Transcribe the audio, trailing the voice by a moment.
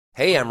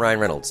Hey, I'm Ryan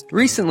Reynolds.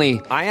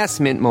 Recently, I asked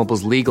Mint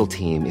Mobile's legal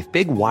team if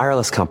big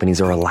wireless companies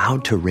are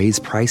allowed to raise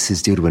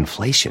prices due to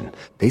inflation.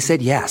 They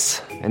said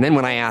yes. And then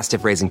when I asked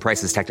if raising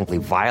prices technically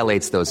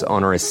violates those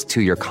onerous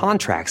two-year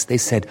contracts, they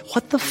said,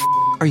 "What the f***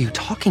 are you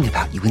talking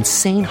about, you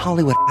insane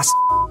Hollywood ass?"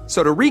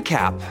 So to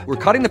recap, we're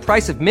cutting the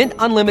price of Mint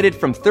Unlimited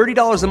from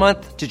 $30 a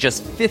month to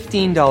just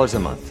 $15 a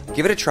month.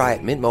 Give it a try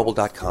at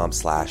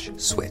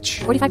mintmobile.com/switch.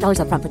 $45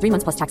 up front for 3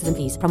 months plus taxes and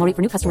fees. Promo rate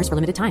for new customers for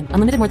limited time.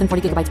 Unlimited more than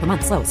 40 gigabytes per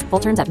month. Slows full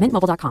terms at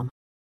mintmobile.com.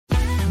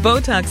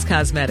 Botox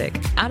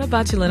Cosmetic, out of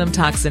botulinum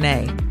toxin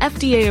A,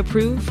 FDA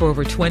approved for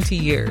over 20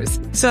 years.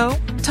 So,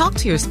 talk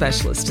to your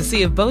specialist to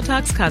see if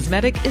Botox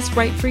Cosmetic is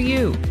right for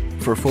you.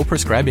 For full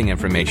prescribing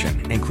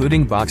information,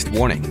 including boxed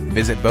warning,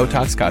 visit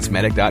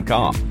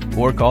BotoxCosmetic.com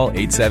or call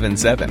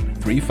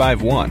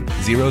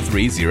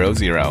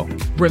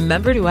 877-351-0300.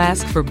 Remember to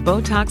ask for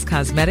Botox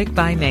Cosmetic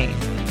by name.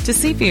 To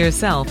see for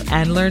yourself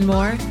and learn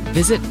more,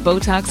 visit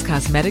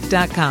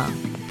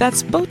BotoxCosmetic.com.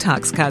 That's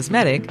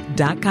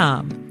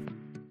BotoxCosmetic.com.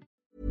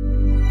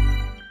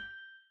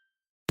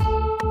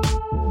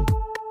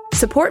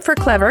 Support for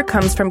Clever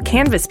comes from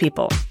Canvas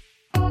People.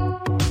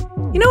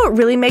 You know what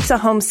really makes a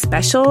home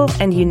special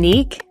and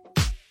unique?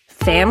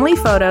 Family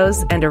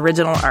photos and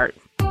original art.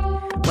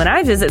 When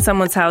I visit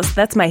someone's house,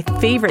 that's my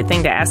favorite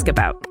thing to ask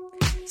about.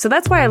 So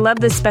that's why I love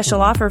this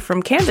special offer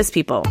from Canvas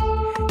People.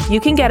 You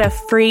can get a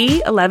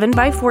free 11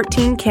 by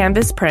 14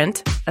 canvas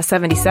print, a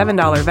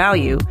 $77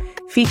 value,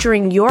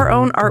 featuring your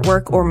own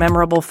artwork or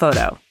memorable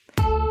photo.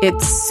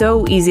 It's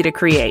so easy to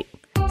create.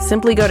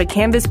 Simply go to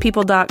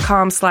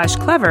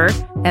canvaspeople.com/clever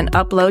and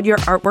upload your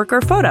artwork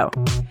or photo.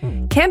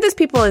 Canvas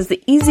People is the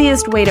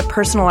easiest way to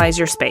personalize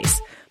your space.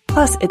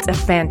 Plus, it's a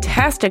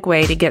fantastic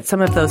way to get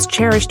some of those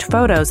cherished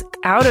photos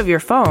out of your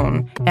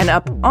phone and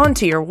up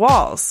onto your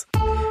walls.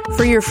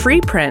 For your free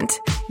print,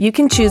 you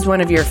can choose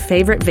one of your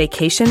favorite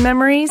vacation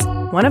memories,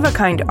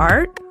 one-of-a-kind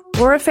art,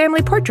 or a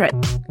family portrait.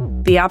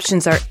 The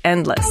options are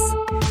endless.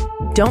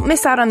 Don't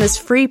miss out on this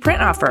free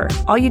print offer.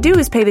 All you do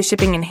is pay the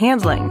shipping and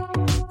handling.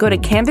 Go to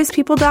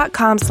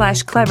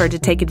canvaspeople.com/clever to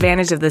take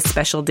advantage of this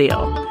special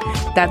deal.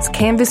 That's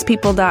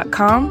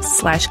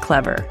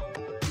canvaspeople.com/clever.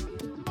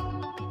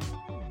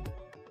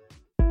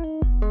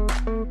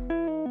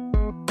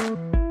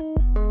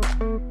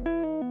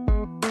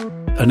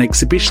 An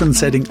exhibition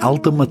setting,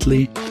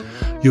 ultimately,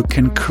 you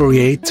can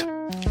create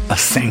a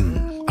thing,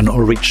 an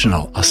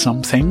original, or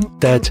something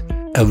that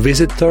a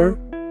visitor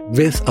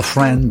with a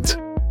friend,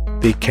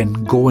 they can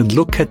go and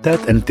look at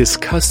that and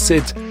discuss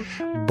it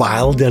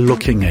while they're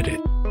looking at it.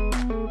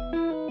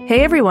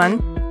 Hey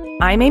everyone,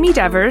 I'm Amy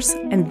Devers,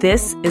 and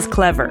this is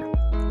Clever.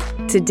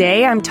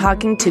 Today I'm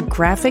talking to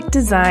graphic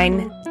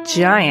design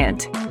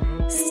giant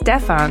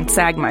Stefan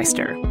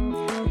Sagmeister.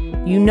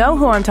 You know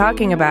who I'm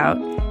talking about.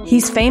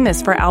 He's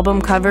famous for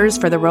album covers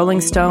for the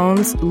Rolling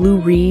Stones, Lou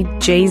Reed,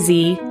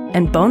 Jay-Z,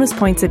 and bonus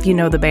points if you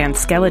know the band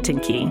Skeleton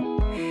Key.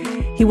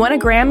 He won a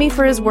Grammy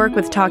for his work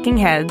with Talking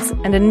Heads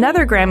and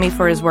another Grammy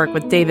for his work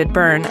with David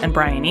Byrne and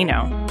Brian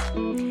Eno.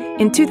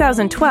 In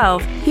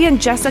 2012, he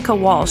and Jessica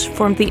Walsh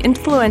formed the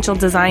influential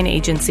design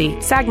agency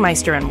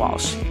Sagmeister &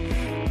 Walsh.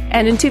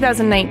 And in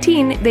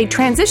 2019, they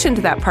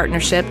transitioned that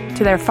partnership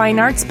to their fine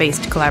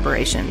arts-based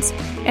collaborations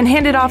and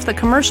handed off the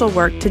commercial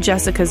work to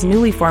Jessica's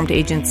newly formed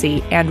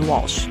agency and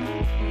Walsh.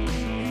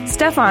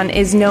 Stefan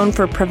is known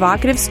for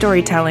provocative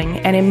storytelling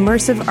and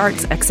immersive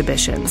arts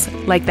exhibitions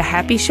like The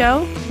Happy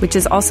Show, which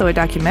is also a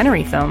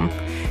documentary film,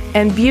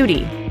 and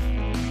Beauty,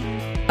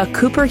 a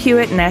Cooper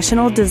Hewitt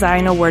National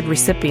Design Award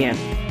recipient.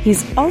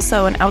 He's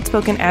also an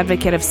outspoken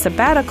advocate of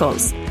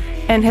sabbaticals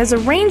and has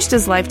arranged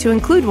his life to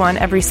include one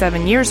every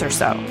 7 years or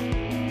so.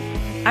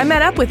 I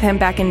met up with him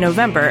back in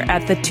November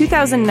at the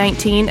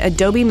 2019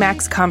 Adobe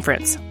Max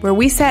Conference, where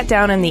we sat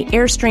down in the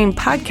Airstream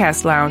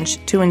Podcast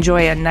Lounge to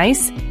enjoy a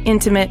nice,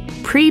 intimate,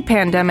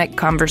 pre-pandemic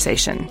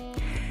conversation.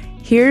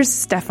 Here's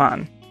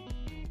Stefan.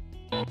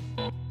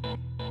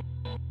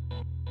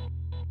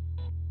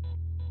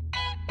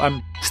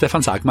 I'm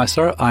Stefan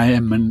Sagmeister. I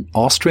am an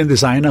Austrian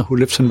designer who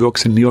lives and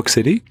works in New York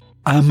City.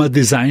 I'm a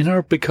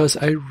designer because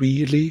I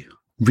really,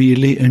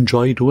 really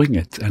enjoy doing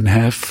it and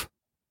have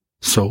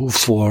so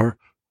for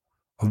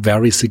a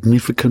very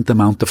significant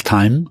amount of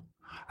time.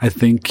 I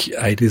think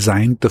I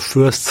designed the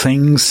first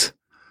things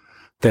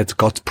that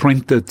got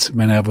printed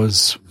when I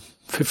was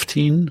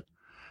 15.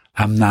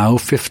 I'm now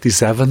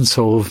 57,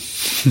 so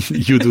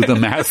you do the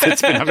math.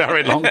 It's been a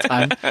very long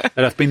time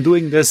that I've been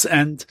doing this,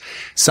 and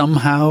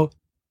somehow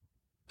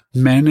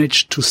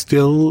managed to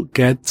still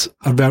get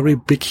a very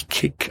big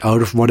kick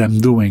out of what I'm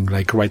doing.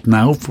 Like right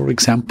now, for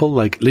example,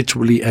 like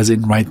literally as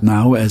in right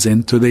now, as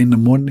in today in the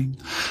morning,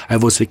 I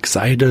was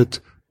excited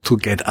to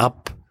get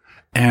up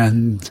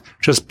and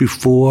just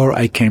before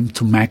I came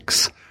to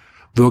Max,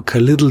 work a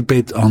little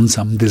bit on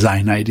some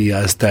design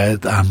ideas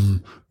that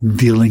I'm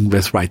dealing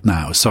with right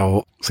now.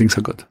 So things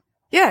are good.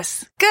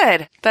 Yes,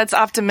 good. That's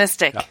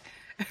optimistic. Yeah.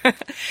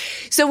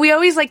 So we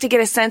always like to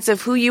get a sense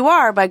of who you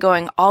are by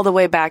going all the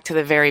way back to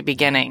the very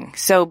beginning.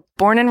 So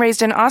born and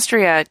raised in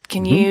Austria,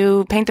 can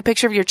you paint the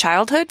picture of your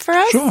childhood for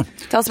us? Sure.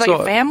 Tell us about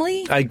your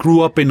family. I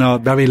grew up in a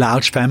very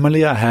large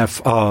family. I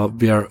have,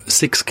 we are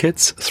 6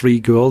 kids, 3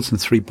 girls and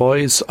 3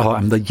 boys.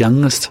 I'm the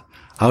youngest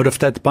out of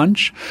that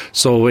bunch.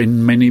 So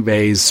in many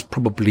ways,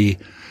 probably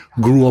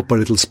grew up a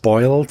little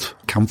spoiled,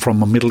 come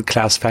from a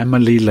middle-class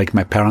family. Like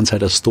my parents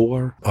had a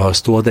store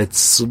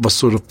that was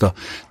sort of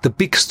the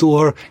big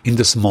store in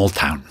the small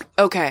town.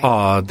 Okay.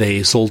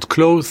 They sold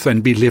clothes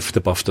and we lived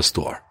above the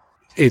store.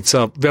 It's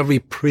a very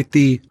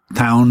pretty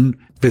town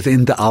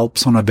within the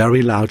Alps on a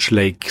very large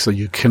lake. So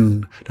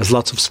there's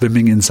lots of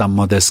swimming in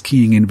summer, there's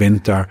skiing in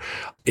winter.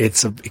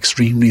 It's an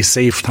extremely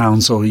safe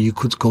town, so you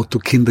could go to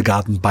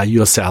kindergarten by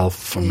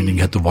yourself. Meaning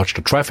you had to watch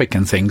the traffic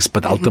and things,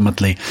 but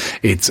ultimately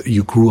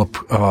you grew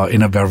up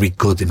in a very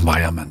good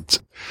environment.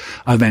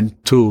 I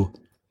went to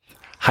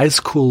high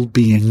school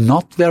being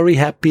not very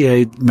happy.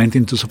 I went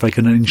into sort of like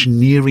an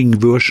engineering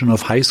version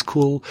of high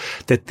school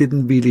that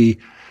didn't really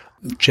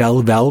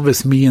gel well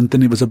with me, and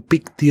then it was a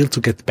big deal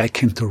to get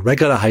back into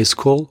regular high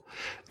school.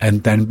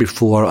 And then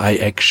before I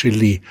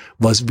actually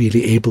was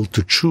really able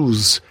to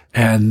choose,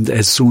 and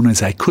as soon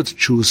as I could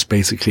choose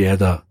basically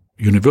at a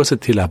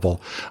university level,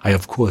 I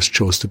of course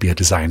chose to be a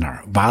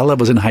designer. While I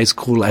was in high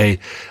school, I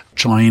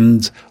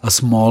joined a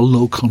small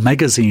local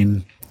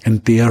magazine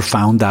and there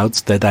found out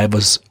that I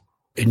was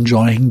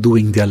enjoying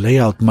doing their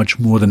layout much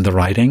more than the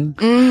writing.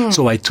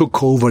 So I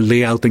took over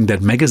layouting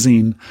that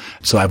magazine.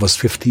 So I was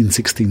 15,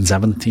 16,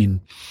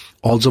 17.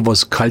 Also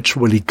was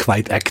culturally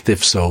quite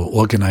active, so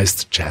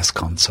organized jazz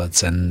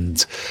concerts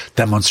and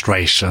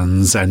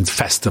demonstrations and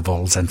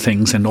festivals and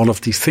things, and all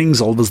of these things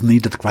always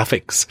needed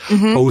graphics.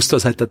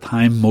 Posters at the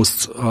time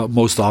most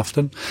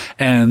often.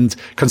 And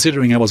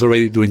considering I was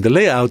already doing the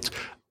layout,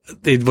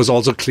 it was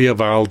also clear,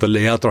 well, the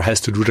layouter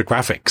has to do the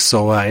graphics.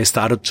 So I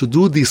started to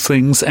do these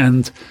things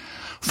and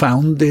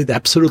found it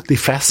absolutely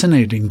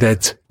fascinating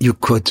that you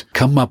could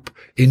come up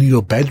in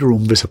your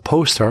bedroom with a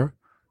poster,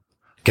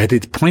 get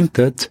it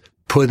printed,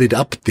 put it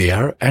up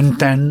there, and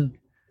then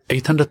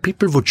 800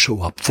 people would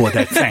show up for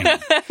that thing.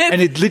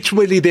 And it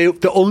literally,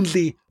 the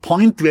only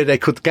point where they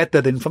could get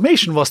that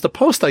information was the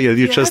poster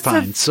you just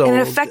signed. So an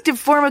effective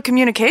form of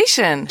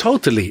communication.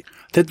 Totally.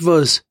 That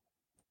was,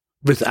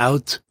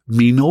 without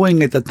me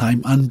knowing at the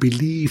time,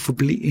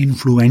 unbelievably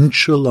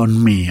influential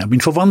on me. I mean,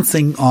 for one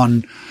thing,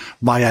 on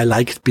why I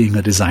liked being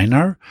a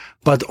designer,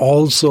 but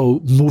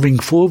also moving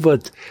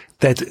forward,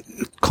 that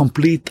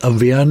complete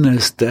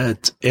awareness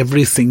that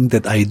everything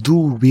that I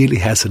do really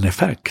has an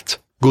effect,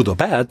 good or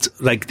bad,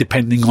 like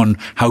depending on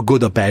how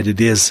good or bad it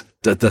is,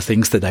 the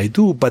things that I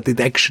do, but that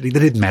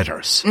it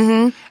matters.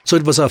 So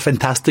it was a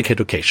fantastic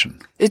education.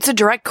 It's a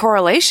direct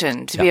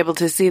correlation to be able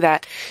to see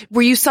that.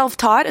 Were you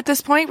self-taught at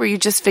this point? Were you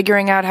just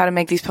figuring out how to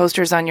make these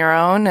posters on your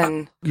own?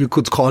 And you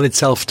could call it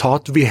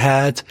self-taught. We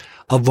had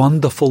a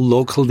wonderful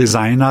local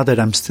designer that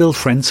I'm still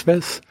friends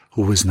with,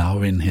 who is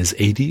now in his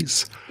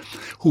 80s,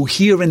 who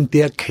here and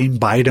there came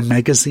by the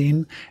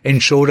magazine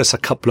and showed us a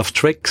couple of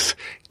tricks,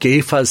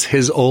 gave us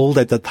his old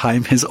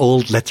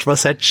letter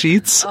set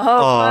sheets. Oh,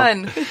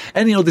 fun.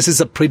 And, this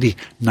is a pretty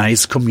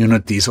nice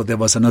community. So there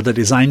was another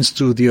design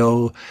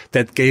studio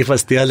that gave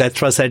us their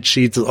letter set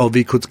sheets, or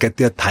we could get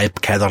their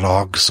type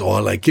catalogs,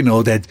 or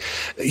that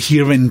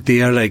here and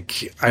there,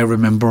 I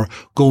remember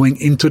going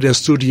into their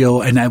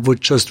studio and I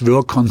would just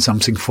work on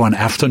something for an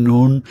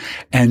afternoon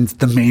and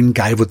the main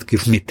guy would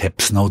give me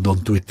tips. No,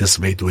 don't do it this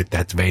way, do it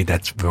that way.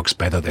 That works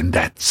better than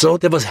that. So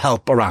there was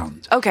help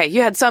around. Okay.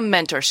 You had some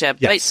mentorship,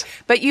 yes.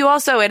 But you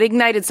also, it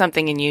ignited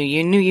something in you.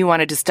 You knew you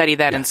wanted to study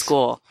that in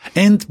school.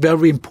 And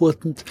very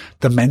important,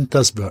 the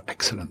mentors were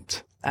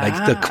excellent.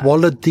 The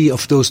quality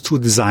of those 2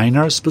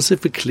 designers,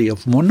 specifically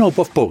of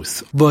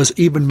both, was,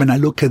 even when I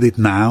look at it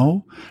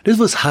now, this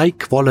was high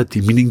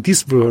quality, meaning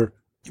these were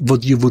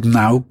what you would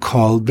now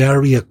call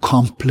very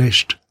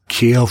accomplished,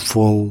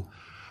 careful,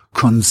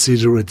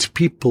 considerate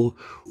people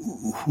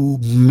who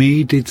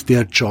made it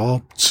their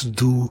job to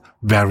do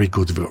very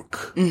good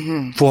work.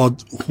 For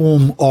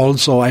whom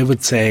also I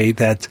would say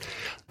that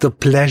the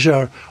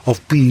pleasure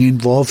of being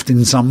involved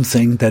in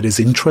something that is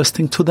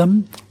interesting to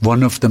them.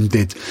 One of them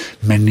did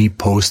many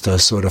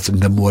posters sort of in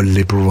the more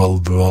liberal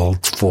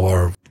world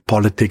for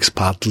politics,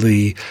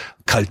 partly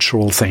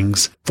cultural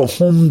things, for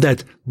whom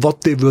that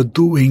what they were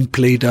doing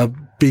played a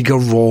bigger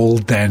role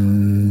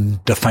than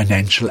the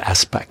financial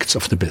aspects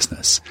of the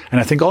business.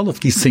 And I think all of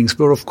these things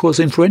were, of course,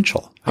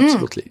 influential.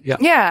 Absolutely. Yeah.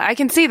 Yeah, I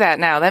can see that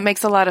now. That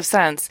makes a lot of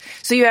sense.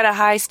 So you had a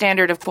high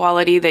standard of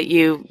quality that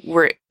you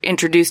were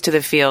introduced to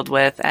the field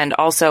with, and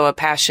also a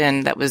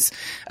passion that was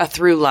a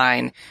through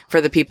line for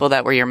the people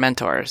that were your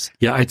mentors.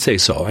 Yeah, I'd say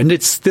so. And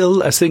it's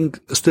still, I think,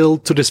 still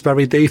to this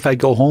very day, if I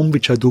go home,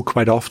 which I do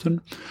quite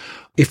often,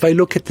 if I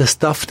look at the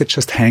stuff that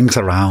just hangs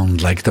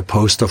around, like the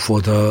poster for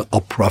the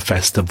opera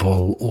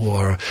festival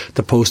or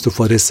the poster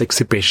for this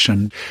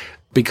exhibition,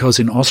 because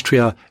in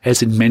Austria,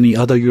 as in many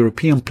other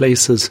European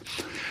places,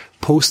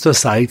 poster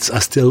sites are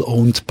still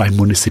owned by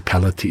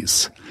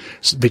municipalities,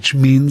 which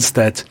means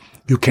that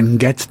you can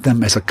get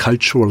them as a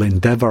cultural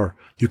endeavor.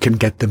 You can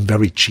get them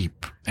very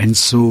cheap. And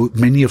so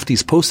many of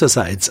these poster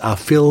sites are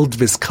filled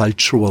with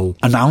cultural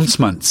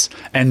announcements.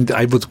 And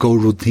I would go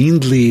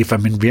routinely, if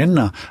I'm in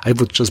Vienna, I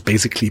would just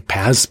basically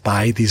pass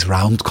by these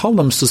round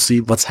columns to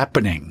see what's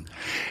happening.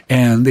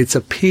 And it's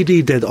a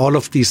pity that all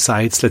of these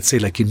sites, let's say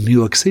like in New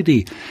York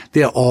City,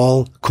 they're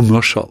all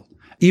commercial.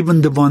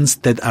 Even the ones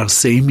that are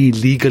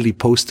semi-legally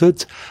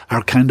posted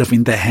are kind of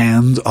in the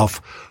hand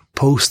of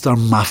poster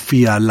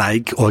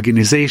mafia-like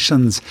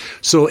organizations.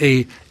 So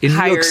in New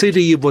York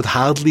City, you would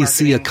hardly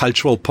see a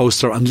cultural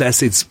poster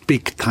unless it's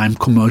big-time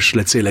commercial,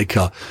 let's say like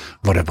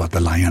the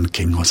Lion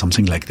King or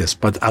something like this.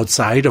 But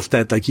outside of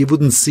that, like you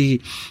wouldn't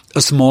see a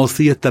small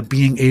theater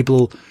being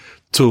able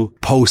to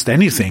post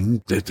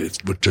anything. It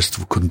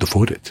just couldn't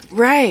afford it.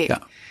 Right. Yeah.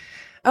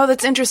 Oh,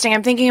 that's interesting.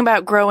 I'm thinking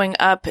about growing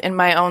up in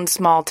my own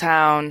small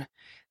town.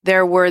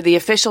 There were the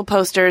official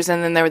posters,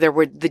 and then there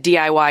were the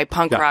DIY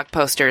punk rock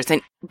posters, and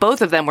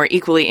both of them were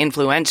equally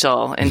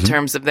influential in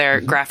terms of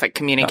their graphic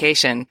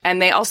communication.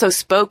 And they also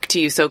spoke to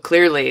you so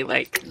clearly,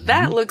 like,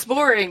 that looks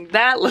boring,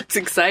 that looks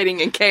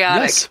exciting and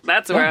chaotic. Yes.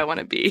 That's where I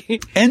want to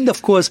be. And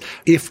of course,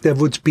 if there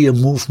would be a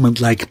movement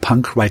like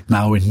punk right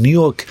now in New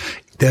York,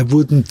 there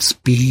wouldn't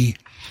be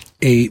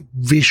a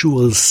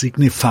visual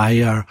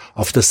signifier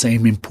of the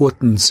same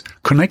importance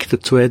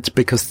connected to it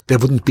because there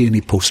wouldn't be any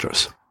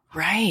posters.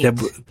 Right.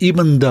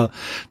 Even the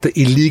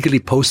illegally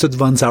posted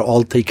ones are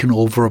all taken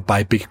over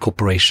by big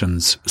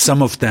corporations.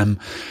 Some of them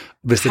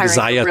with the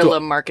desire guerrilla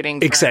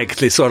marketing.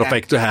 Exactly. Sort of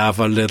like to have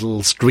a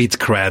little street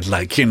cred,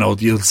 like,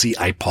 you'll see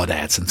iPod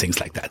ads and things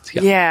like that.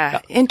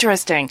 Yeah.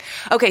 Interesting.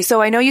 Okay.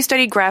 So I know you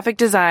studied graphic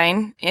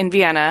design in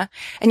Vienna,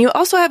 and you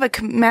also have a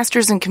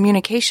master's in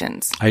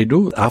communications. I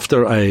do.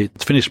 After I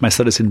finished my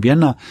studies in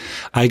Vienna,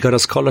 I got a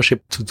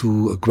scholarship to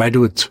do a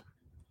graduate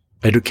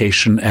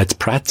education at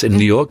Pratt in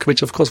New York,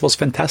 which of course was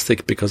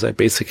fantastic because I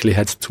basically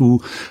had 2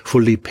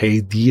 fully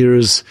paid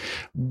years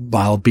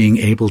while being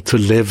able to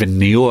live in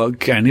New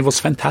York, and it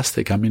was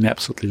fantastic. I mean, I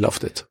absolutely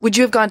loved it. Would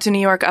you have gone to New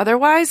York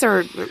otherwise,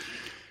 or?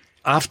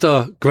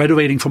 After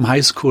graduating from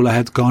high school, I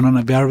had gone on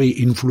a very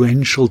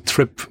influential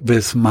trip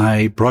with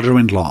my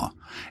brother-in-law,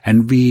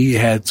 and we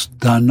had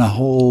done a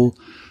whole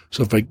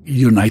sort of like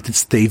United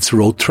States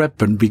road trip,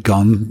 and we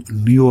gone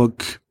New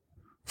York,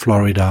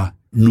 Florida,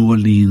 New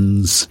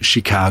Orleans,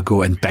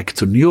 Chicago, and back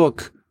to New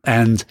York.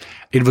 And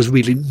it was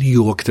really New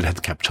York that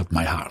had captured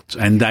my heart.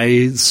 And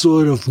I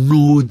sort of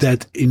knew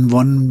that in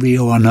one way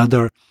or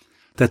another,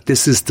 that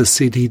this is the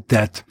city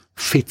that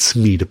fits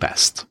me the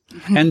best.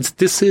 Mm-hmm. And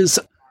this is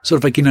sort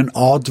of like in an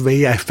odd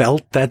way, I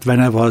felt that when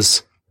I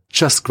was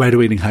just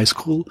graduating high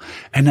school.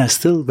 And I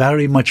still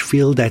very much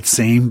feel that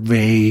same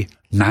way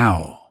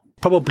now.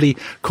 Probably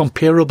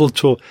comparable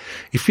to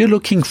if you're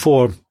looking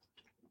for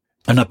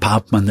an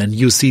apartment and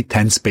you see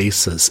 10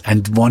 spaces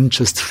and one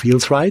just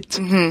feels right.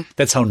 Mm-hmm.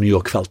 That's how New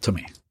York felt to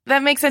me.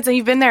 That makes sense. And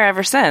you've been there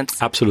ever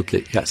since.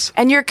 Absolutely. Yes.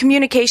 And your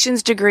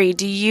communications degree,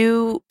 do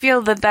you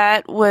feel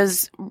that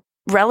was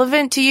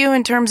relevant to you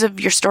in terms of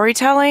your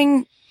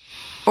storytelling,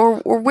 or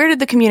where did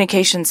the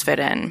communications fit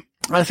in?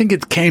 I think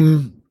it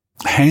came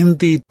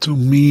handy to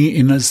me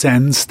in a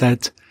sense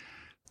that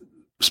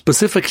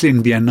specifically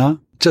in Vienna,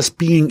 just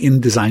being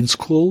in design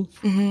school,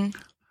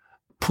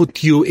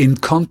 put you in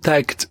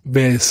contact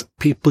with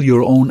people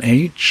your own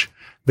age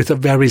with a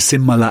very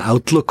similar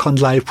outlook on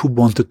life who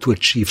wanted to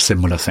achieve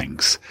similar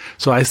things.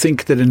 So I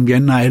think that in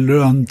Vienna I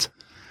learned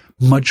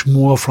much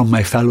more from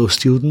my fellow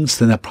students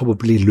than I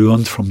probably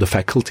learned from the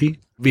faculty.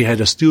 We had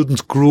a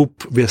student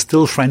group. We're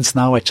still friends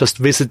now. I just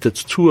visited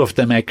 2 of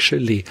them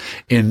actually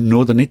in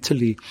northern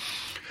Italy,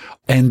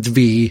 and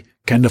we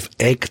kind of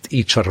egged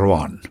each other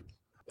on.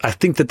 I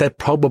think that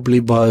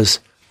probably was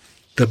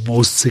the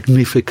most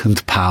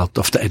significant part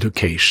of the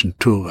education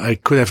too. I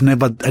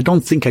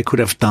don't think I could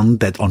have done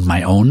that on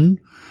my own.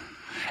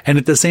 And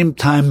at the same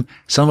time,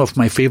 some of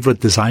my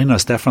favorite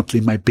designers,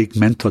 definitely my big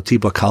mentor,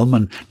 Tibor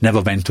Kalman,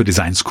 never went to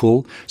design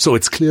school. So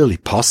it's clearly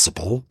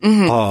possible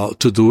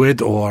to do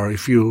it. Or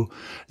if you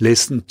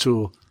listen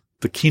to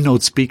the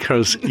keynote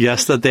speakers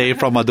yesterday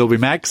from Adobe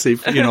Max, to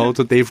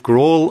Dave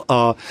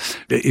Grohl,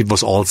 it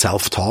was all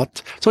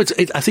self-taught. So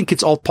I think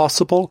it's all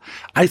possible.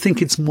 I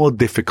think it's more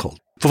difficult.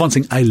 For one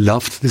thing, I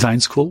loved design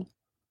school.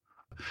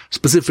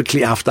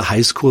 Specifically after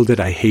high school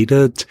that I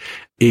hated,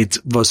 it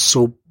was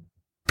so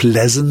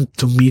pleasant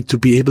to me to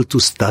be able to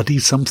study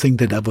something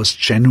that I was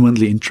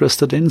genuinely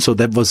interested in. So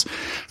that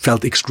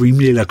felt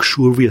extremely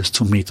luxurious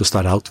to me to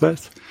start out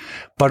with.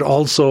 But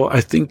also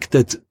I think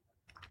that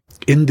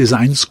in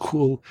design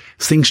school,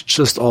 things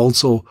just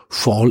also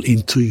fall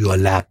into your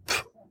lap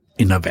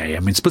in a way.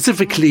 I mean,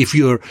 specifically if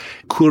you're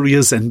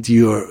curious and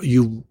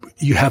you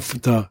have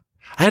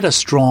I had a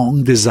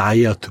strong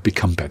desire to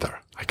become better.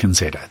 I can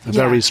say that. A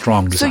very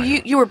strong desire.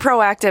 So you were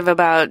proactive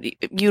about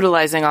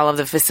utilizing all of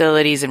the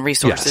facilities and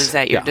resources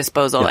at your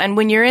disposal. Yeah. And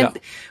when you're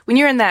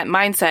in that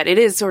mindset, it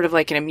is sort of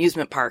like an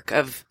amusement park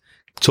of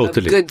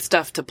Totally. of good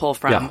stuff to pull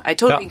from. Yeah. I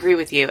totally agree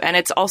with you. And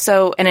it's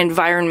also an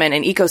environment,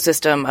 an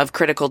ecosystem of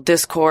critical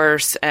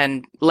discourse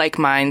and like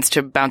minds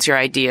to bounce your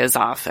ideas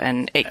off.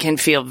 And it can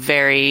feel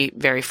very,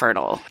 very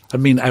fertile. I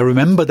mean, I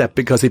remember that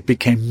because it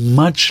became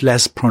much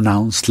less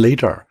pronounced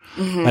later.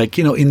 Like,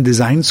 in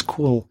design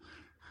school,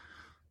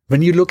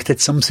 when you looked at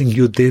something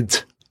you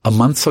did a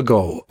month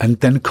ago and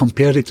then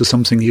compared it to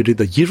something you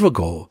did a year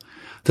ago,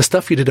 the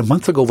stuff you did a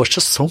month ago was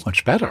just so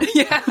much better.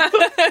 Yeah.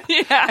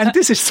 And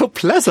this is so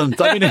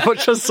pleasant. I mean, it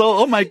was just so,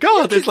 oh my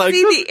God. It's like,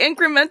 see the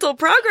incremental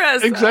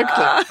progress.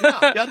 Exactly.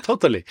 Yeah,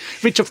 totally.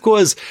 Which, of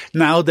course,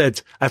 now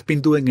that I've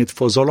been doing it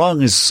for so long,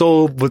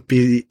 would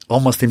be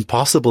almost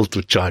impossible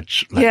to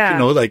judge.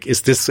 Like,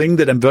 is this thing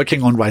that I'm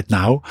working on right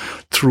now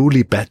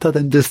truly better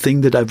than this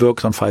thing that I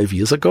worked on 5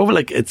 years ago?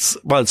 Like, it's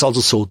also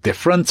so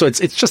different. So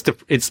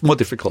it's more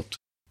difficult.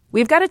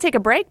 We've got to take a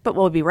break, but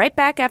we'll be right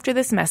back after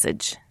this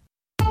message.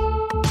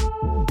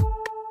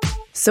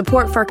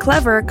 Support for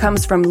Clever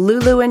comes from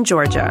Lulu in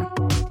Georgia.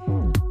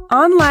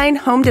 Online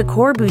home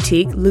decor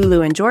boutique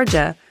Lulu in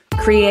Georgia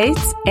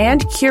creates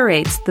and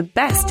curates the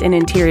best in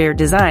interior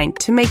design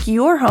to make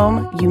your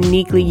home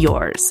uniquely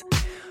yours.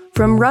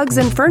 From rugs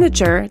and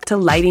furniture to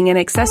lighting and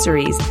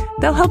accessories,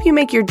 they'll help you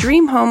make your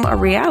dream home a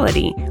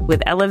reality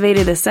with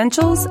elevated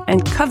essentials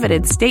and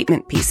coveted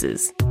statement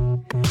pieces.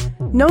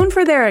 Known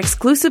for their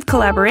exclusive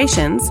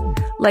collaborations,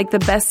 like the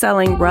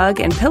best-selling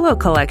rug and pillow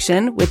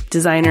collection with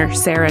designer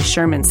Sarah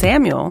Sherman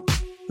Samuel,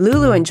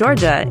 Lulu in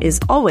Georgia is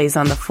always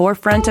on the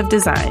forefront of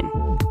design.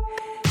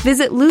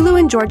 Visit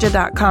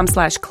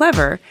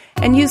luluingeorgia.com/clever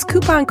and use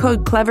coupon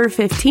code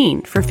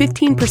CLEVER15 for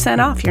 15%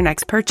 off your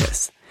next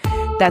purchase.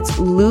 That's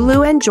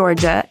Lulu in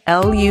Georgia,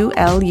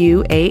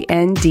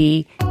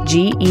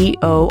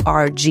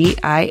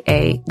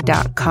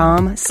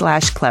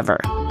 LULUANDGEORGIA.com/clever.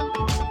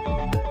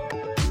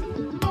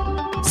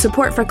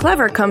 Support for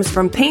Clever comes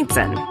from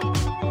Paintson.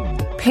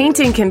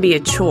 Painting can be a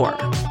chore,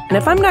 and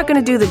if I'm not going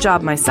to do the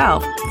job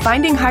myself,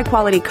 finding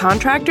high-quality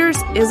contractors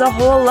is a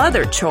whole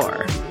other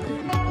chore.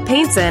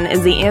 Paintson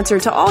is the answer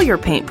to all your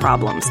paint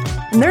problems,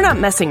 and they're not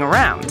messing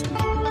around.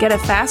 Get a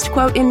fast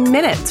quote in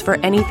minutes for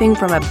anything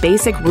from a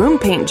basic room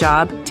paint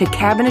job to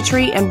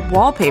cabinetry and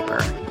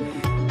wallpaper.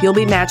 You'll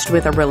be matched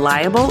with a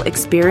reliable,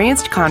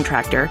 experienced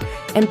contractor,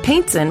 and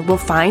Paintson will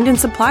find and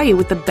supply you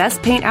with the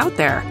best paint out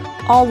there,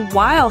 all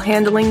while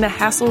handling the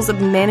hassles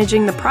of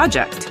managing the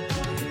project.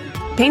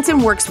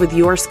 Paintson works with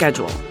your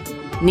schedule.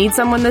 Need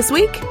someone this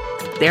week?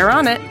 They're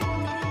on it.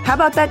 How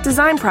about that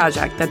design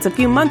project that's a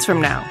few months from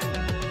now?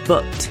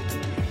 Booked.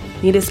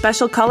 Need a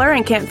special color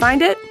and can't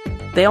find it?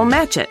 They'll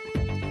match it.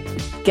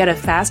 Get a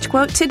fast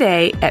quote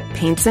today at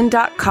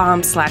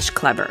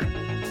paintson.com/clever.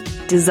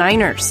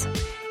 Designers,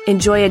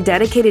 enjoy a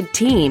dedicated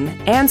team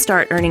and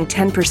start earning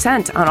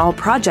 10% on all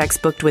projects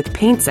booked with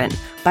Paintson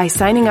by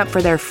signing up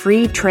for their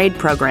free trade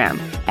program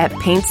at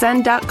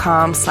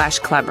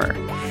paintson.com/clever.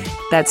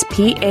 That's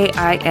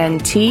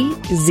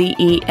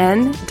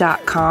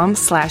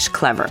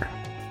PAINTZEN.com/clever.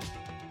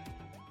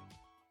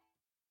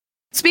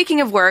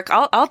 Speaking of work,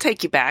 I'll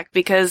take you back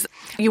because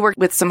you worked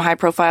with some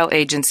high-profile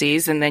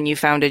agencies and then you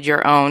founded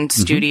your own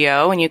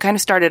studio and you kind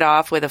of started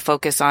off with a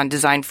focus on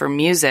design for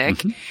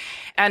music.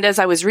 And as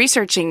I was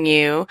researching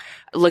you,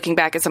 looking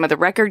back at some of the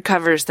record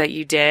covers that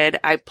you did,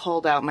 I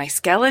pulled out my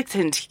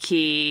skeleton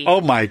key. Oh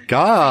my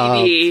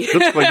God.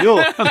 Good for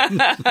you.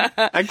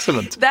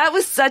 Excellent. That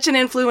was such an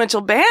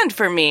influential band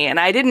for me. And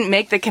I didn't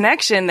make the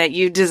connection that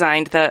you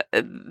designed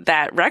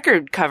that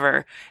record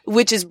cover,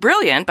 which is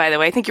brilliant, by the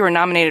way. I think you were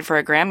nominated for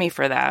a Grammy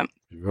for that.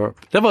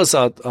 That was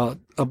a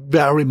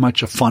very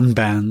much a fun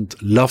band.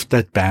 Loved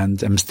that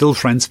band. I'm still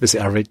friends with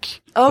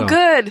Eric. Oh,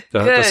 good.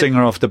 The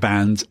singer of the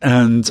band,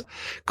 and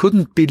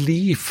couldn't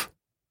believe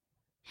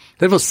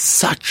that was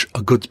such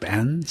a good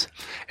band.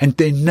 And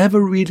they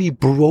never really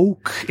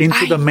broke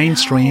into the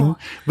mainstream,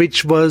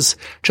 which was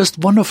just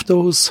one of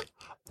those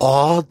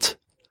odd,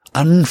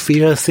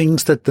 unfair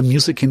things that the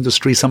music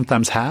industry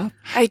sometimes have.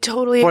 I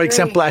totally agree. For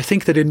example, I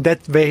think that in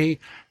that way,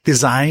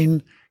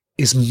 design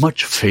is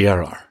much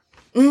fairer.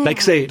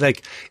 Like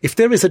if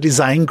there is a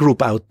design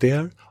group out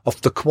there of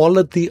the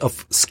quality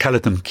of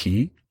Skeleton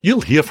Key,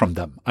 you'll hear from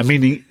them. I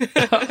mean,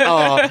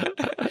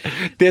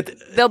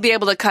 they'll be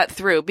able to cut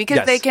through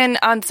because they can,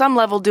 on some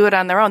level, do it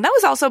on their own. That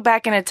was also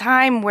back in a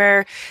time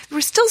where we're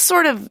still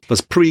sort of... It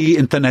was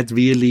pre-internet,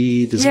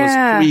 really. This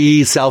was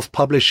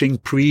pre-self-publishing,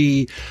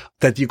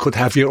 that you could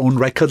have your own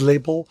record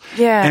label.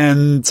 Yeah.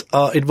 And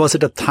it was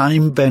at a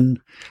time when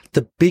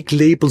the big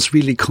labels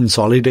really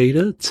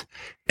consolidated,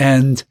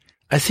 and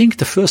I think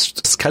the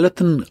first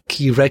Skeleton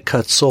Key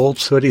record sold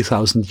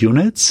 30,000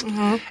 units,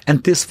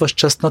 and this was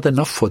just not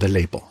enough for the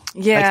label.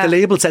 Yeah. Like the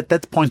labels at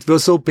that point were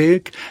so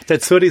big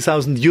that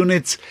 30,000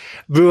 units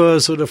were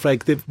sort of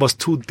like, it was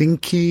too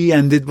dinky,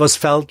 and it was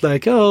felt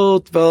like,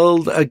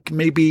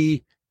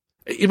 maybe.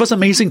 It was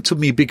amazing to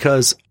me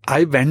because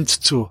I went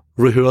to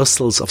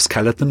rehearsals of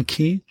Skeleton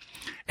Key,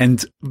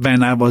 and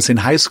when I was in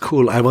high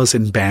school, I was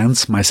in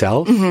bands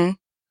myself.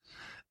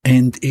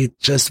 And it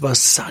just was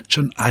such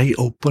an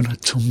eye-opener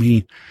to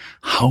me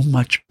how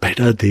much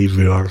better they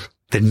were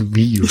than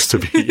we used to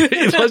be.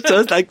 It was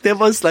just like, there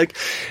was like,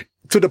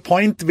 to the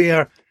point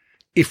where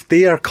if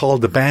they are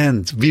called a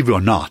band, we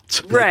were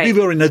not. Right. Like,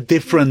 we were in a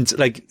different,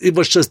 like, it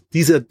was just,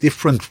 these are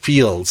different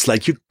fields.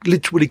 Like, you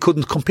literally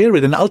couldn't compare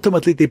it. And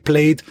ultimately they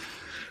played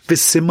with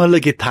similar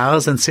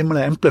guitars and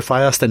similar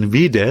amplifiers than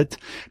we did,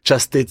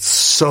 just did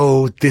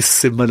so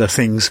dissimilar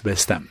things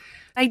with them.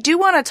 I do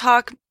want to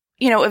talk,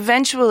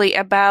 eventually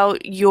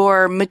about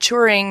your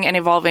maturing and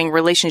evolving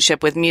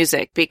relationship with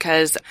music,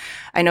 because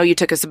I know you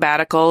took a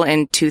sabbatical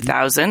in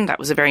 2000. That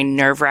was a very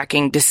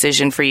nerve-wracking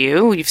decision for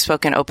you. You've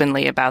spoken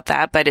openly about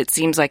that, but it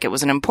seems like it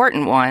was an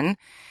important one.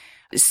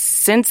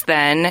 Since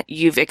then,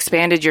 you've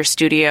expanded your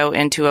studio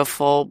into a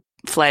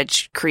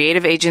full-fledged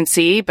creative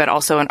agency, but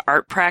also an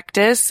art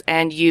practice,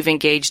 and you've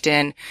engaged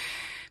in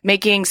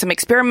making some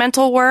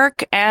experimental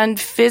work and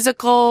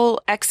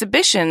physical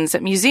exhibitions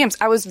at museums.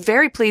 I was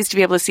very pleased to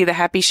be able to see the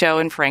Happy Show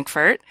in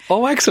Frankfurt.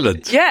 Oh,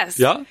 excellent. Yes.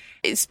 Yeah.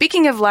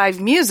 Speaking of live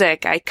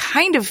music, I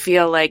kind of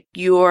feel like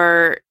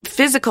your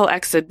physical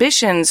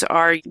exhibitions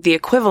are the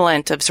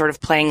equivalent of sort of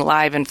playing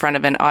live in front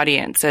of an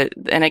audience, an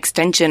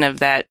extension of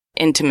that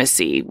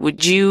intimacy.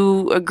 Would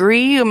you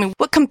agree? I mean,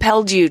 what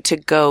compelled you to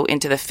go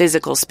into the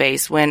physical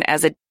space when,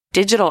 as a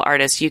digital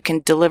artist, you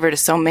can deliver to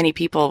so many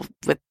people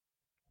with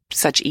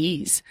such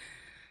ease?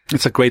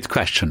 It's a great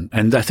question.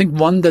 And I think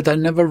one that I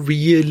never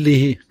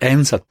really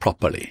answered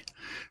properly.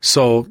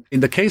 So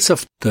in the case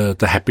of the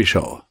Happy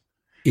Show,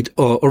 it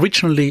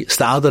originally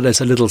started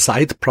as a little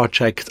side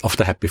project of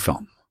the Happy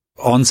Film.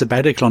 On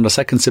the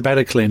second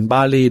sabbatical in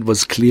Bali, it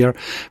was clear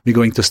we're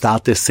going to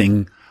start this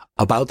thing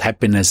about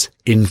happiness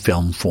in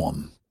film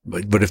form.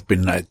 It would have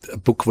been a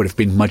book would have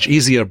been much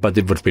easier, but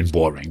it would have been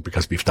boring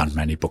because we've done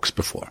many books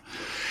before.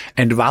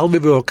 And while we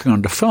were working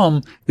on the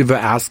film, we were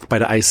asked by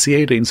the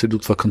ICA, the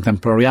Institute for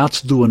Contemporary Art,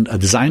 to do a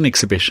design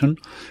exhibition,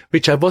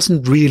 which I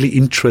wasn't really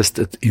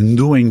interested in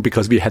doing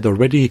because we had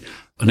already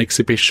an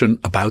exhibition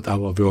about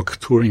our work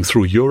touring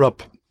through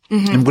Europe.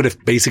 Mm-hmm. And would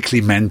have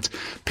basically meant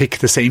pick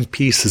the same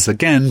pieces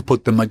again,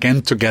 put them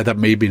again together,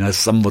 maybe in a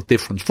somewhat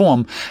different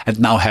form, and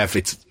now have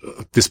it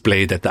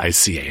displayed at the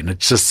ICA. And it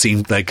just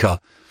seemed like a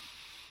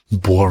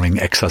boring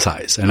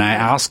exercise. And I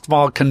asked,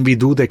 well, can we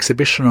do the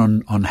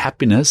exhibition on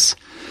happiness?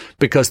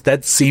 Because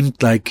that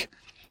seemed like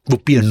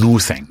would be a new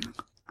thing.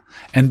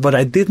 And what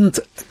I didn't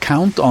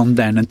count on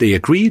then, and they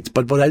agreed,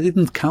 but what I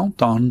didn't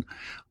count on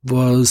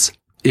was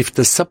if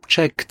the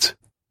subject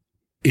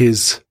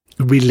is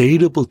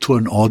relatable to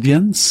an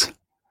audience,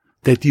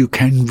 that you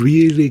can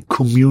really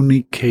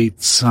communicate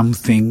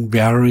something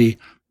very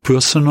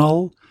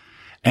personal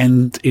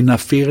and in a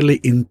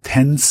fairly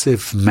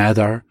intensive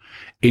manner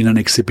in an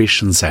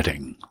exhibition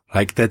setting.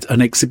 Like that,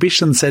 an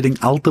exhibition setting,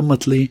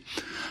 ultimately,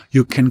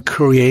 you can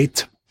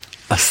create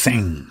a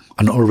thing,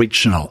 an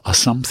original, or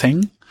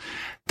something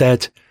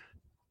that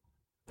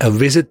a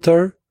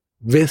visitor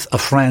with a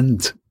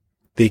friend,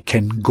 they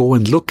can go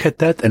and look at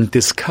that and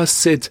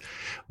discuss it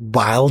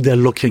while they're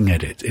looking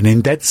at it. And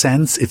in that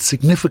sense, it's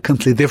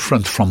significantly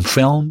different from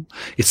film.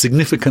 It's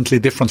significantly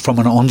different from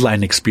an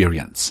online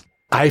experience.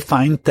 I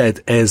find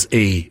that as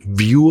a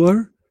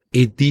viewer,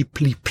 a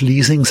deeply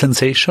pleasing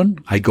sensation.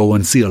 I go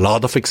and see a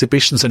lot of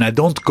exhibitions, and I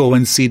don't go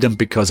and see them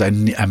because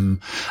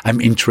I'm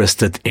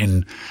interested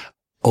in,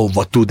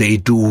 what do they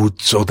do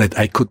so that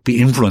I could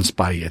be influenced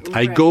by it.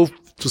 Right. I go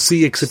to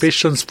see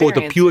exhibitions for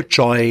the pure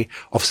joy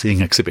of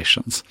seeing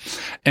exhibitions.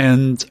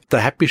 And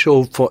the Happy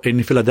Show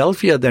in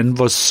Philadelphia then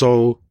was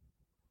so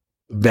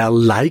well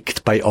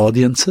liked by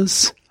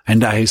audiences.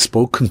 And I have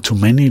spoken to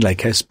many,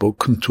 like I've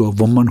spoken to a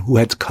woman who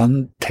had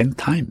come 10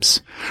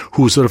 times,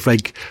 who sort of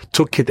like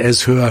took it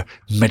as her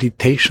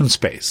meditation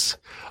space,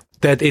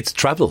 that it's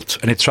traveled,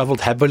 and it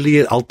traveled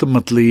heavily.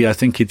 Ultimately, I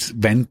think it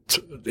went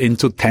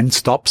into 10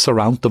 stops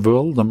around the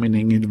world. I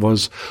mean, it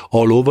was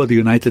all over the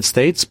United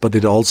States, but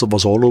it also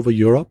was all over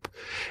Europe.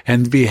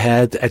 And we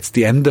had at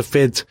the end of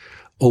it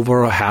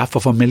over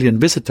 500,000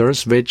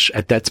 visitors, which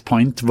at that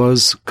point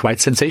was quite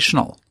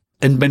sensational.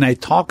 And when I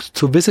talked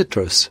to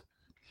visitors,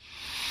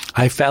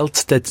 I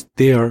felt that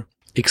their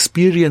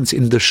experience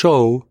in the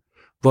show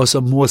was a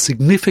more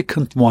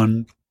significant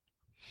one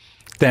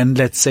than,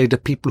 let's say, the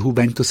people who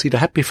went to see the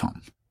Happy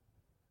Film.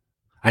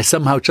 I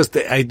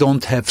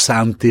don't have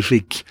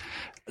scientific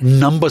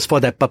numbers for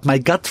that, but my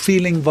gut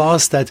feeling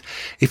was that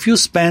if you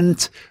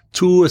spent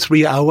 2 or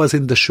 3 hours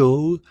in the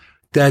show,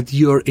 that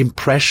your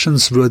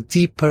impressions were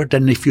deeper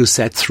than if you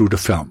sat through the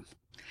film.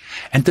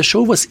 And the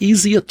show was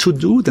easier to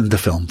do than the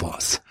film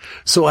was.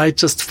 So I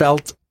just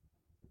felt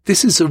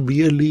this is a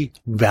really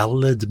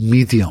valid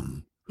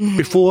medium. Mm-hmm.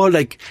 Before,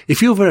 like,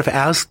 if you would have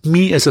asked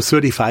me as a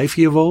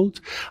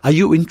 35-year-old, are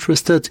you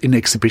interested in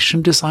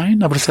exhibition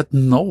design? I would have said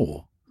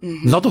no.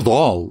 Mm-hmm. Not at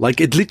all. Like,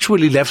 it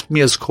literally left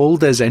me as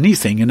cold as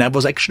anything. And I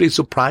was actually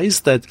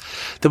surprised that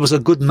there was a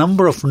good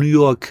number of New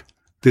York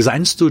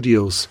design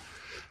studios,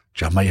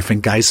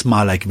 even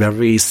Geismar, like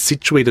very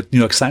situated New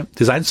York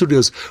design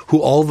studios,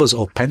 who always,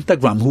 or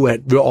Pentagram, who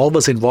were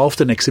always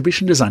involved in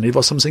exhibition design. It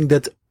was something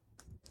that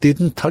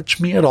didn't touch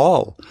me at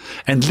all.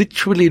 And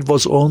literally it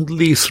was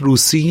only through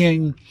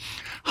seeing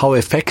how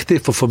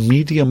effective of a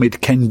medium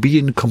it can be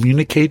in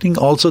communicating,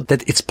 also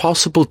that it's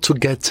possible to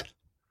get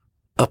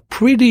a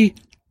pretty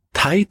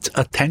tight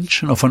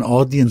attention of an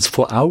audience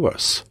for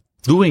hours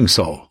doing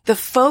so. The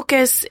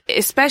focus,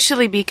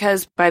 especially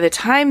because by the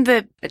time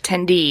the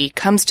attendee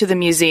comes to the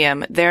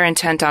museum, they're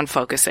intent on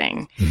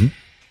focusing. Mm-hmm.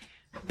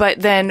 But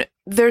then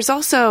there's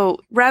also,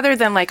 rather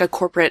than like a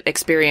corporate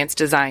experience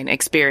design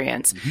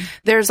experience,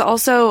 there's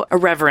also a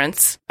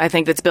reverence, I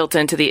think, that's built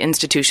into the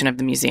institution of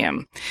the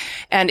museum.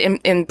 And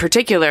in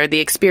particular, the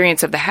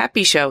experience of the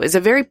Happy Show is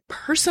a very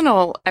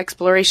personal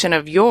exploration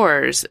of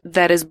yours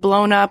that is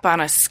blown up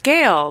on a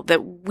scale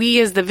that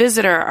we as the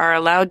visitor are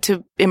allowed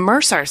to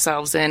immerse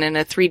ourselves in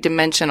a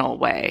three-dimensional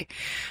way.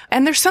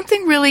 And there's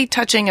something really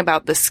touching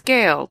about the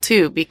scale,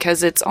 too,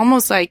 because it's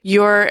almost like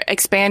you're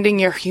expanding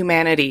your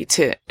humanity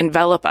to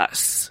envelop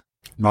us.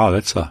 Wow,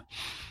 that's a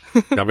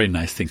very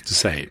nice thing to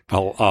say.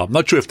 Well, I'm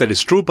not sure if that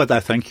is true, but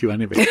I thank you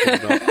anyway.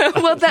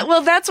 Well,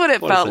 that's what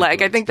it felt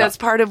like. I think that's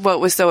part of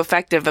what was so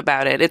effective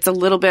about it. It's a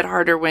little bit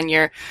harder when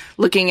you're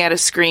looking at a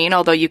screen,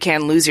 although you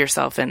can lose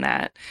yourself in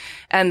that.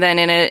 And then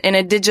in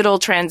a digital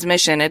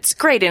transmission, it's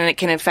great, and it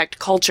can affect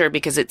culture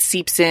because it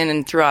seeps in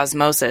and through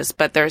osmosis.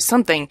 But there's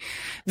something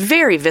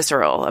very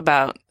visceral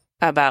about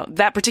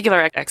that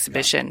particular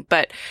exhibition.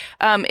 But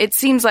it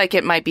seems like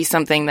it might be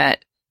something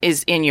that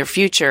is in your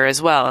future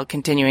as well,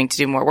 continuing to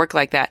do more work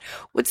like that.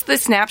 What's the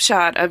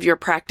snapshot of your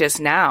practice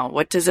now?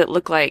 What does it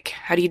look like?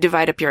 How do you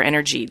divide up your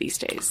energy these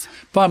days?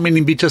 Well, I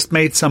mean, we just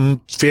made some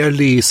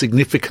fairly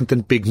significant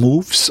and big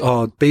moves.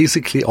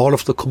 Basically, all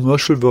of the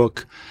commercial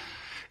work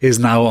is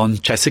now on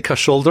Jessica's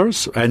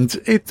shoulders, and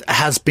it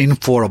has been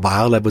for a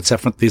while, I would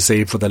definitely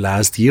say, for the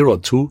last year or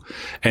two.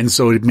 And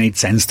so it made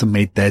sense to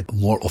make that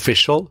more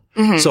official.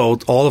 Mm-hmm. So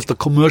all of the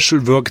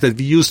commercial work that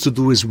we used to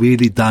do is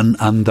really done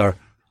under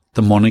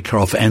the moniker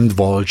of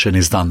Endwalch and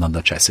is done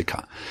under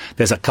Jessica.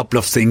 There's a couple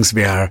of things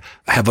where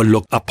I have a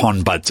look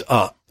upon, but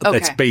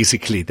that's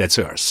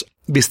hers.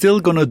 We're still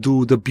going to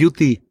do the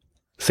beauty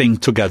thing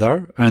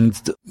together, and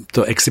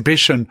the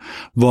exhibition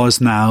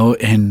was now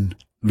in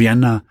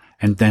Vienna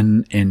and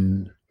then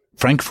in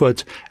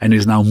Frankfurt and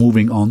is now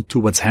moving on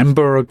towards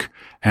Hamburg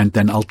and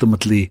then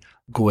ultimately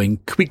going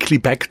quickly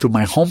back to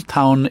my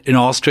hometown in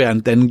Austria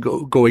and then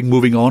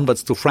moving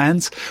onwards to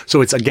France.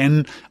 So it's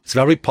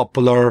very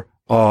popular.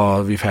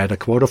 We've had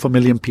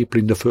 250,000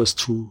 people in the first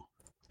two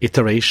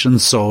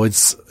iterations. So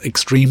it's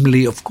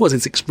extremely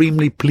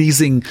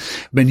pleasing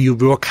when you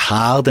work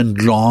hard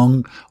and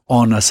long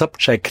on a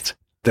subject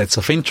that's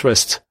of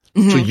interest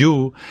to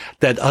you,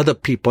 that other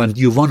people, and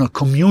you want to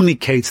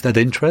communicate that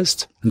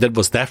interest. And that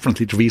was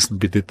definitely the reason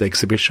we did the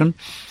exhibition,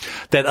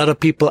 that other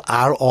people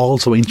are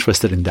also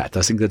interested in that.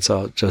 I think that's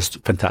just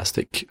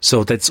fantastic.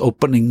 So that's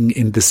opening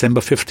in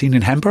December 15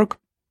 in Hamburg.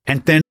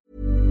 And then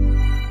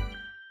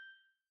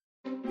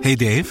Hey,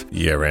 Dave.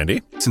 Yeah,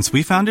 Randy. Since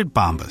we founded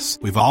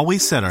Bombas, we've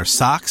always said our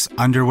socks,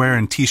 underwear,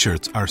 and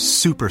T-shirts are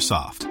super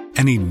soft.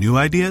 Any new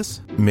ideas?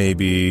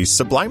 Maybe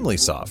sublimely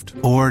soft.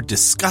 Or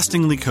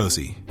disgustingly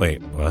cozy.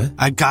 Wait, what?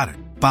 I got it.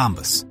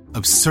 Bombas.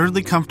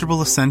 Absurdly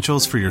comfortable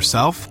essentials for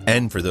yourself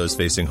and for those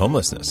facing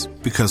homelessness.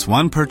 Because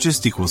one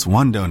purchased equals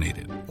one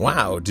donated.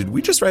 Wow, did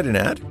we just write an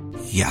ad?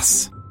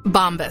 Yes.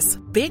 Bombas.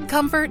 Big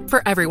comfort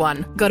for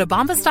everyone. Go to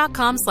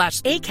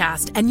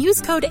bombas.com/ACAST and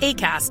use code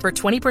ACAST for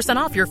 20%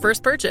 off your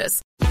first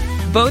purchase.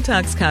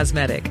 Botox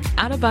Cosmetic,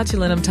 out of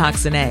botulinum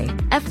toxin A,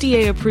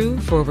 FDA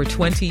approved for over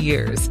 20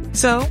 years.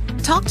 So,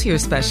 talk to your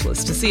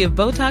specialist to see if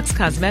Botox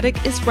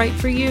Cosmetic is right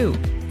for you.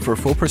 For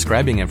full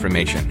prescribing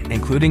information,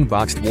 including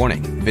boxed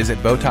warning,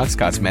 visit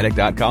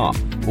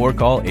BotoxCosmetic.com or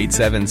call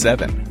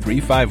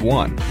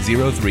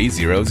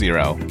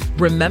 877-351-0300.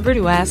 Remember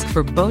to ask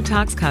for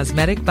Botox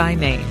Cosmetic by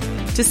name.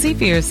 To see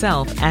for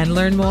yourself and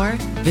learn more,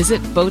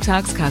 visit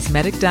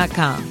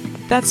BotoxCosmetic.com.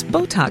 That's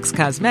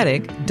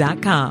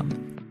BotoxCosmetic.com.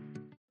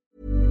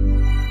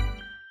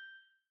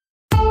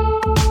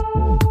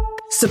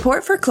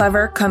 Support for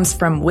Clever comes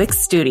from Wix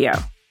Studio.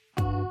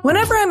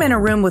 Whenever I'm in a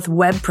room with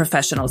web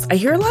professionals, I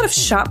hear a lot of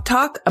shop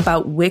talk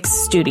about Wix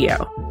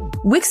Studio.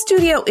 Wix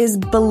Studio is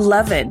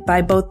beloved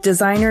by both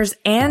designers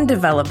and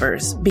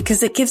developers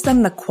because it gives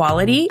them the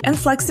quality and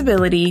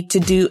flexibility to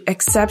do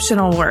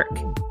exceptional work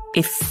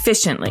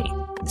efficiently.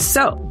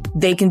 So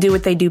they can do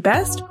what they do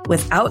best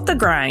without the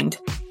grind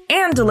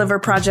and deliver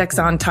projects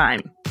on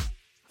time.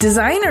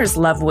 Designers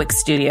love Wix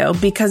Studio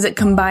because it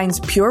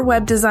combines pure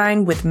web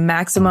design with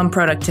maximum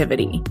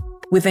productivity.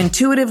 With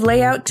intuitive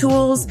layout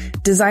tools,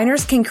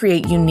 designers can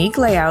create unique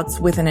layouts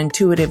with an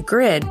intuitive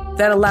grid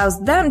that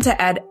allows them to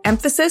add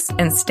emphasis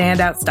and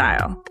standout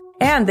style.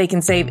 And they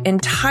can save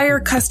entire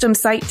custom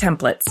site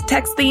templates,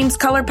 text themes,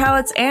 color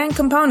palettes, and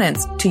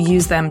components to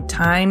use them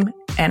time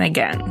and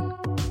again.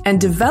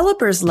 And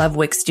developers love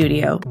Wix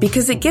Studio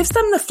because it gives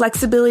them the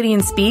flexibility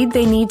and speed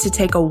they need to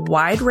take a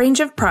wide range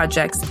of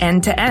projects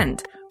end to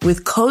end,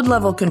 with code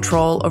level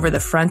control over the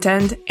front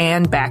end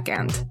and back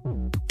end.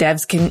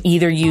 Devs can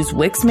either use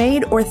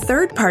Wix-made or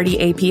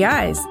third-party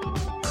APIs.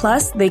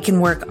 Plus, they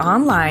can work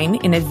online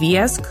in a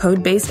VS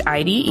Code-based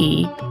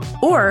IDE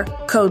or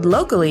code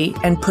locally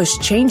and push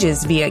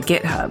changes via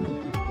GitHub.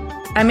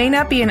 I may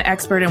not be an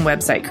expert in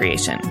website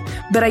creation,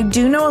 but I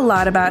do know a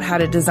lot about how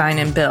to design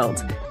and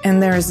build,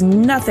 and there is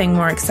nothing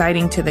more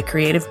exciting to the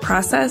creative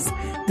process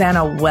than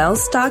a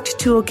well-stocked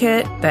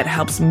toolkit that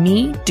helps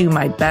me do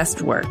my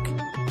best work.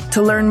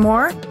 To learn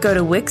more, go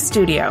to Wix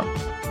Studio,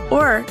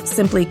 or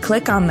simply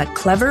click on the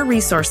Clever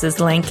Resources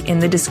link in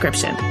the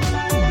description.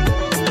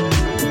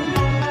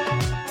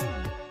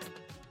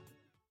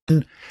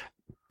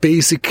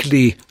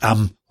 Basically,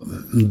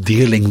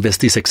 dealing with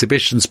these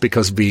exhibitions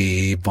because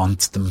we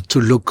want them to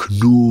look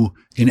new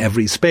in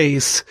every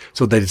space,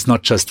 so that it's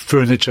not just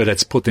furniture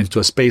that's put into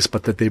a space,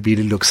 but that they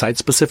really look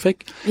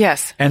site-specific.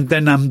 Yes. And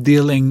then I'm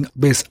dealing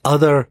with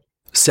other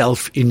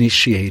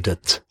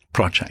self-initiated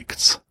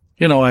projects.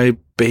 I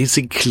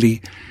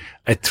basically,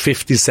 at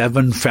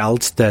 57,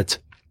 felt that,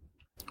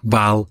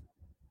 well,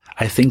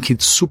 I think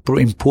it's super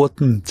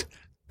important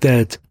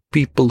that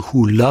people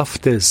who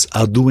love this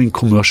are doing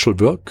commercial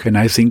work. And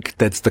I think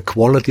that the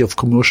quality of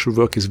commercial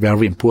work is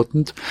very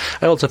important.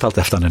 I also felt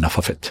I've done enough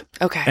of it.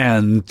 Okay.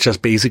 And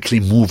just basically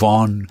move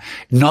on.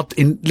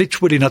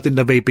 Literally not in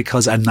the way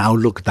because I now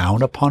look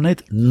down upon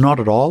it. Not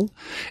at all.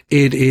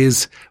 It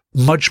is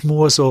much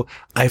more so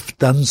I've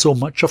done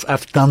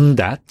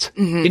that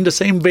in the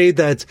same way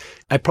that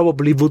I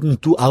probably wouldn't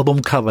do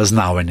album covers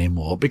now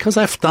anymore because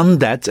I've done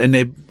that,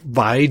 and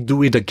why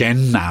do it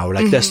again now?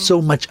 Like there's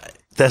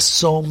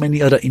so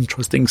many other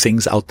interesting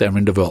things out there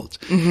in the world.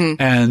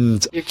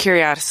 And your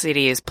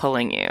curiosity is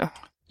pulling you.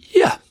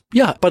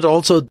 Yeah. But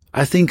also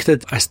I think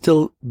that I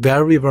still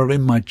very, very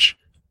much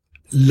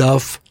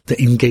love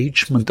the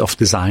engagement of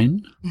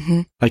design.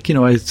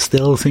 I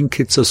still think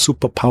it's a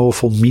super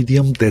powerful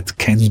medium that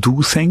can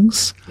do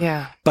things.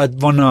 Yeah. But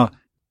want to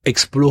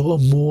explore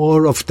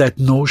more of that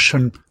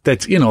notion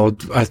that,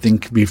 I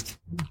think we've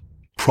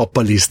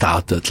properly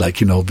started,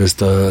 with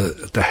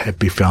the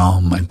Happy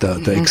Film and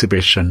the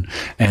exhibition,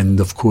 and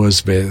of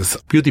course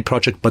with Beauty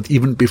Project. But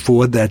even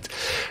before that,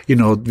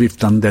 we've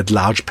done that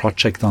large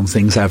project on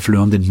things I've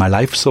learned in my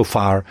life so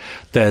far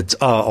that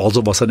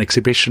also was an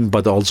exhibition,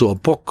 but also a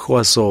book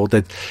or so.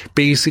 That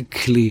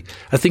basically,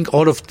 I think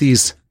all of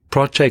these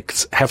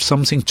projects have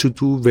something to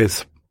do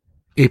with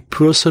a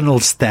personal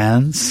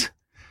stance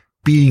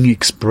being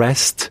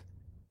expressed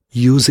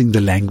using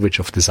the language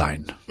of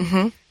design.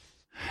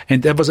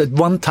 And there was at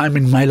one time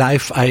in my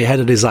life, I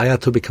had a desire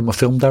to become a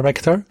film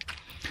director.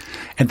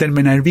 And then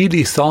when I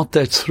really thought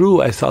that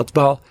through, I thought,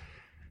 well,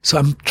 so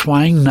I'm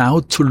trying now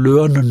to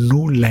learn a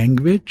new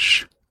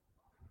language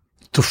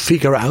to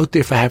figure out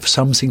if I have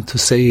something to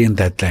say in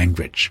that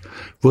language.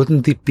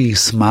 Wouldn't it be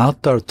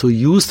smarter to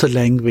use the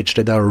language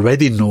that I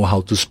already know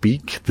how to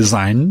speak,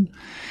 design,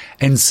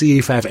 and see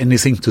if I have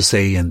anything to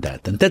say in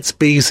that? And that's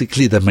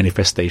basically the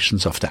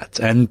manifestations of that.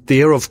 And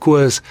there, of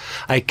course,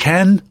 I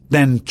can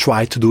then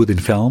try to do it in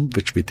film,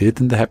 which we did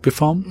in the Happy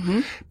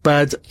Film.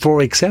 But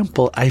for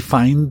example, I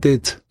find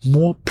it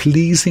more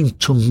pleasing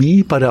to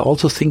me, but I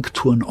also think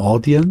to an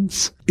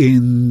audience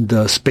in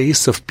the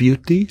space of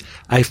beauty.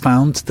 I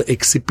found the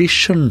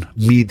exhibition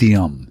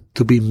medium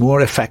to be more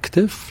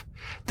effective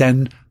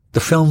than the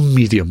film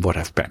medium would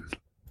have been.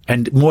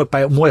 And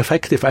by more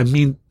effective, I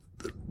mean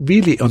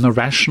really on a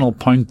rational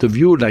point of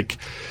view,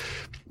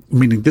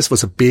 meaning this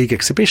was a big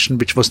exhibition,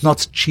 which was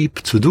not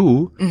cheap to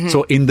do.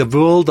 So in the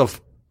world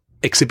of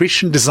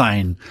exhibition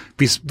design,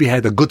 we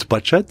had a good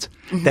budget.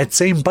 That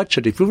same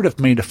budget, if we would have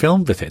made a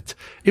film with it,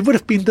 it would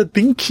have been the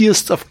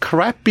dinkiest of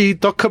crappy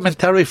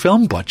documentary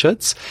film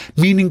budgets,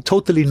 meaning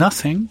totally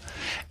nothing.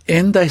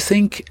 And I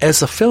think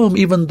as a film,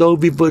 even though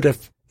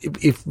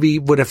if we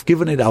would have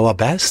given it our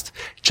best,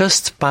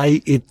 just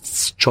by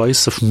its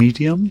choice of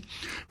medium,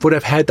 would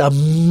have had a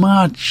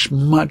much,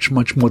 much,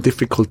 much more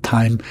difficult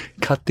time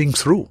cutting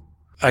through.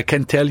 I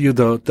can tell you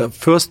the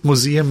first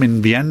museum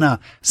in Vienna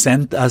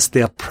sent us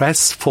their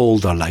press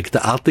folder,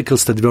 the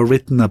articles that were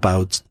written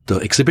about the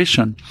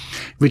exhibition,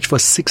 which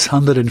was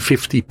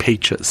 650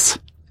 pages.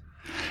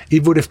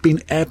 It would have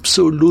been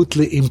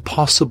absolutely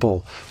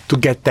impossible to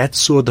get that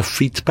sort of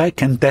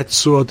feedback and that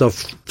sort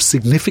of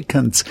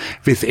significance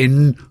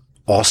within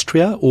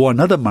Austria or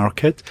another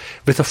market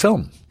with a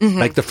film.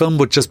 The film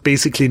would just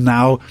basically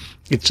now,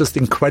 it's just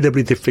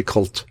incredibly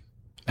difficult.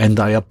 And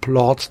I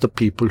applaud the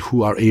people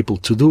who are able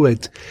to do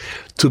it,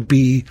 to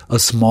be a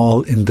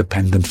small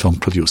independent film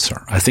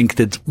producer. I think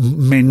that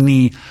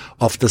many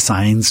of the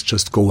signs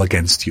just go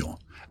against you.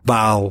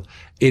 While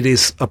it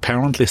is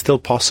apparently still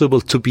possible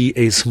to be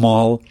a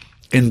small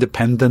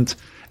independent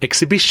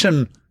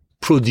exhibition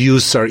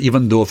producer,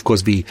 even though, of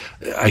course,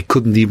 I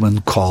couldn't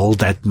even call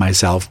that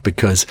myself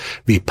because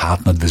we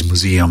partnered with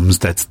museums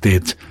that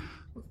did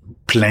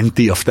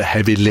plenty of the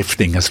heavy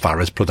lifting as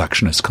far as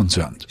production is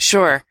concerned.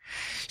 Sure.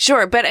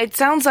 But it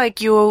sounds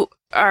like you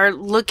are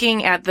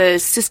looking at the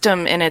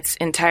system in its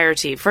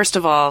entirety. First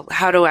of all,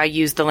 how do I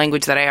use the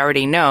language that I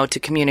already know to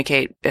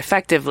communicate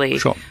effectively?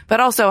 Sure. But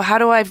also, how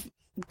do I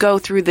go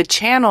through the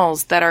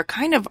channels that are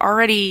kind of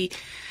already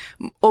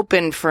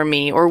open for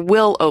me or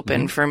will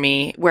open for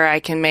me, where I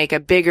can make a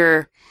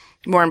bigger,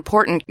 more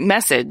important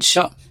message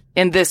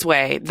in this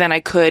way than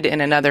I could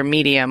in another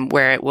medium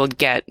where it will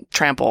get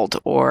trampled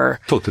or...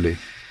 Totally.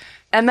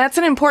 And that's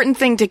an important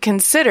thing to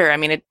consider. I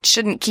mean, it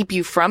shouldn't keep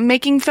you from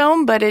making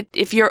film, but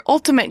if your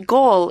ultimate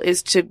goal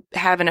is to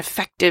have an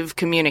effective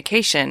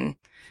communication,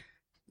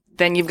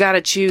 then you've got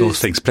to choose. Those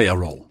things play a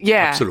role.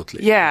 Yeah.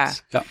 Absolutely. Yeah.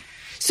 Yes. Yeah.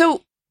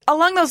 So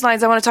along those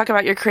lines, I want to talk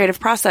about your creative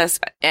process,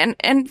 and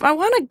I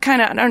want to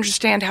kind of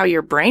understand how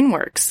your brain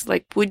works.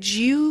 Like, would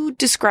you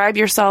describe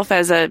yourself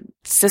as a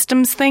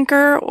systems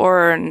thinker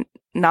or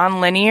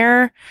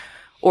nonlinear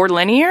or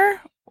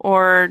linear,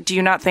 or do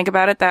you not think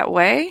about it that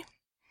way?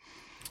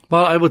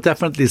 Well, I would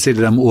definitely say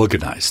that I'm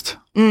organized,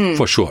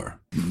 for sure.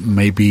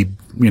 Maybe,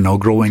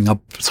 growing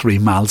up 3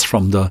 miles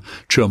from the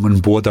German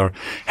border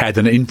had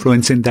an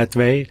influence in that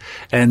way.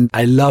 And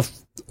I love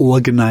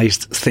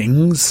organized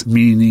things,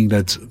 meaning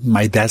that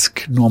my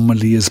desk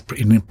normally is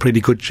in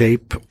pretty good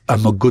shape.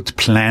 I'm a good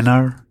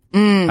planner.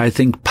 I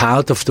think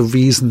part of the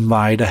reason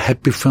why the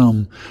Happy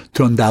Film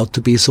turned out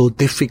to be so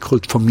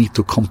difficult for me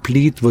to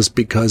complete was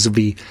because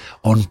we,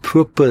 on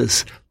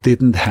purpose,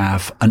 didn't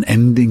have an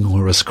ending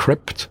or a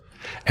script.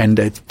 And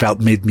it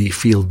made me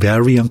feel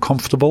very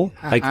uncomfortable.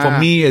 Like for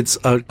me, it's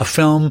a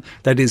film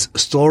that is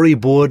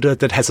storyboarded,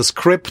 that has a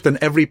script, and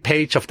every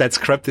page of that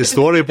script is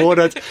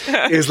storyboarded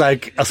is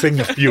like a thing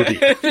of beauty.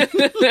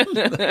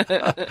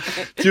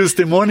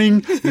 Tuesday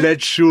morning,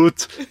 let's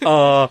shoot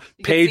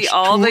page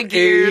all the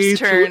gears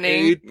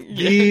turning,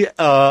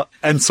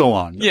 and so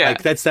on. Yeah.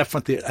 Like that's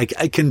definitely,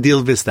 I can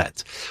deal with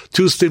that.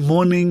 Tuesday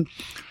morning,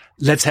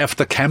 let's have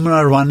the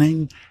camera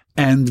running,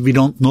 and we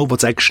don't know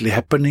what's actually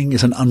happening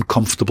is an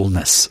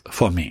uncomfortableness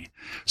for me.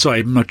 So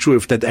I'm not sure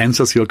if that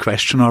answers your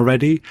question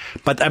already,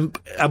 but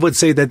I would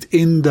say that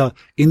in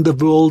the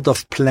world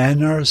of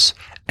planners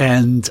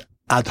and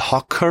ad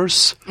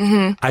hocers,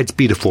 I'd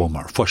be the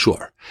former for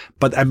sure.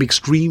 But I'm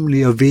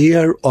extremely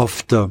aware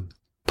of the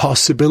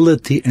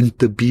possibility and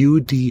the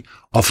beauty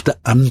of the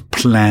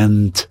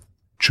unplanned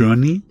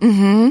journey.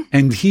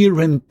 And here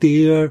and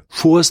there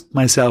forced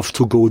myself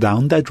to go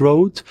down that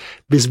road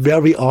with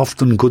very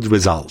often good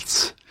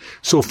results.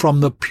 So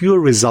from the pure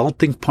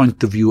resulting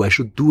point of view, I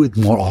should do it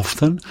more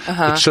often.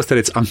 It's just that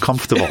it's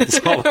uncomfortable.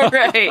 So.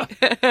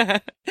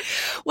 Right.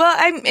 Well,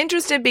 I'm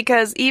interested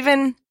because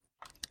even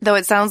though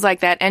it sounds like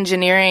that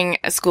engineering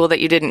school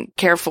that you didn't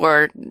care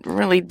for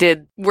really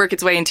did work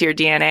its way into your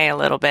DNA a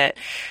little bit,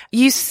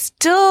 you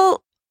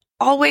still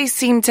always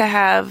seem to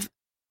have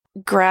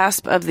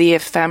grasp of the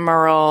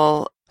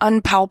ephemeral,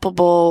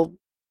 unpalpable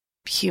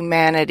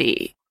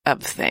humanity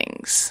of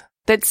things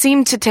that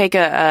seem to take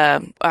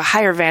a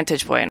higher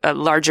vantage point, a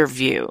larger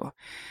view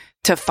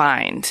to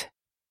find.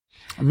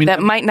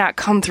 That might not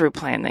come through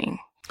planning.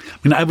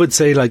 I would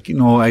say,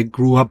 I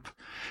grew up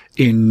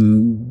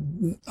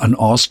in an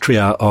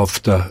Austria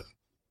of the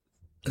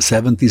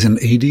 70s and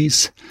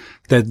 80s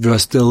that were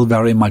still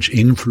very much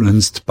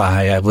influenced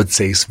by, I would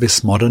say,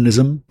 Swiss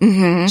modernism.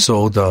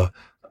 So the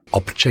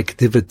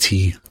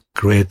objectivity,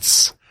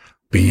 grids,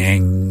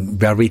 being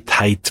very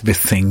tight with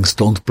things,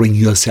 don't bring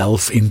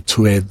yourself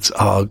into it,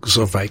 sort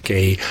of like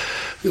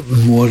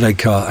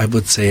I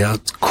would say a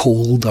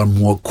cold or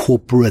more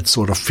corporate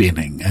sort of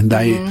feeling. And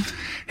I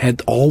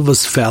had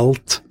always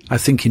felt, I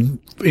think in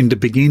the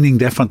beginning,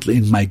 definitely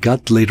in my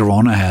gut, later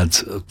on I had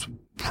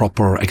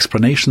proper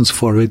explanations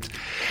for it,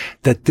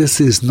 that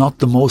this is not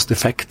the most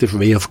effective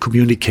way of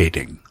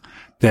communicating.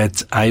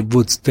 That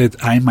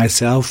I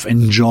myself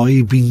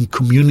enjoy being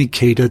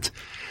communicated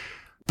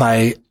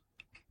by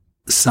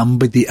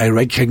somebody I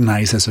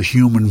recognize as a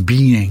human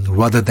being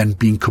rather than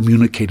being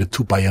communicated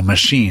to by a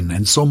machine.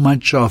 And so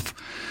much of,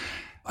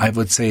 I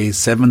would say,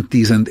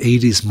 70s and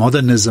 80s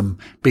modernism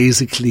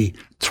basically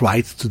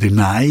tried to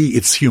deny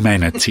its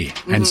humanity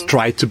and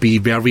tried to be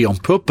very on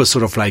purpose,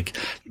 sort of like,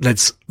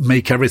 let's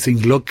make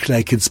everything look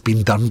like it's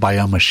been done by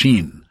a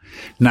machine.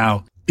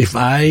 Now, if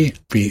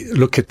we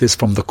look at this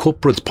from the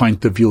corporate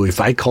point of view,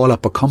 if I call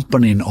up a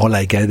company and all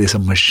I get is a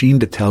machine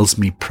that tells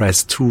me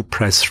press 2,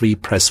 press 3,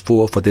 press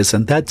 4 for this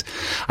and that,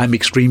 I'm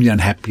extremely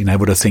unhappy, and I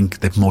would think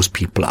that most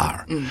people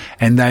are.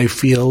 And I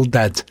feel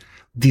that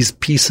these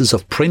pieces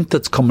of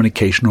printed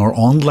communication or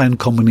online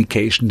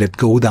communication that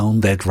go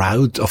down that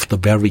route of the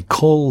very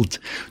cold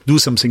do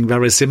something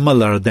very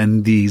similar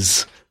than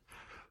these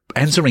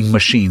answering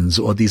machines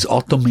or these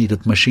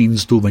automated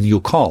machines do when you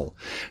call.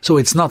 So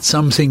it's not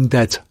something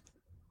that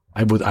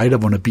I would either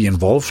want to be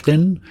involved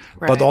in,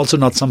 but also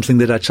not something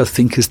that I just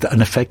think is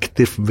an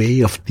effective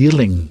way of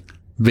dealing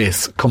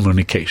with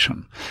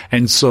communication.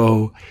 And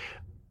so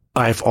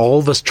I've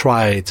always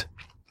tried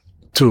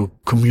to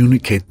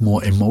communicate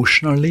more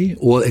emotionally,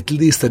 or at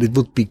least that it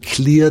would be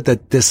clear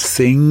that this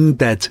thing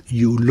that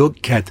you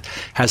look at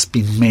has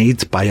been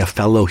made by a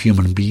fellow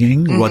human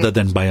being rather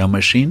than by a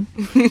machine.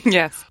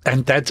 Yes.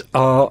 And that,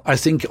 I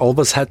think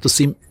always had to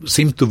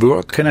seem to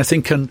work. And I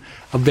think a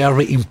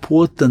very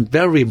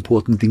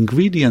important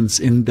ingredient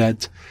in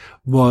that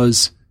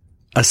was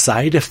a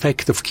side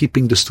effect of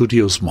keeping the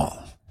studio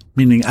small.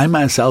 Meaning I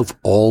myself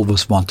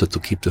always wanted to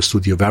keep the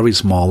studio very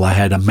small. I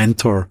had a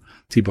mentor,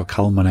 Tibor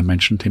Kalman, I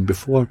mentioned him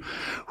before,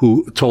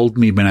 who told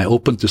me when I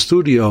opened the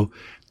studio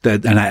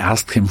that, and I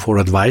asked him for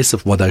advice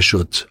of what I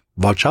should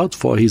watch out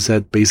for. He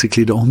said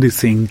basically the only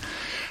thing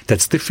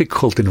that's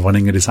difficult in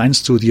running a design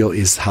studio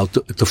is how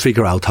to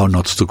figure out how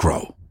not to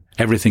grow.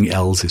 Everything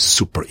else is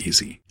super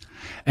easy.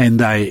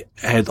 And I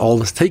had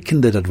always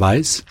taken that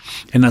advice.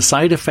 And a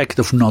side effect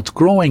of not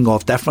growing, or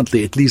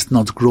definitely at least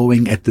not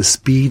growing at the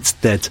speed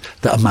that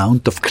the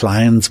amount of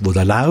clients would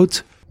allow,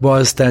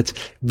 was that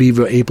we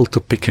were able to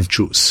pick and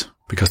choose,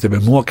 because there were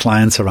more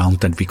clients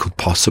around than we could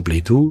possibly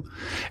do.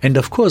 And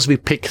of course, we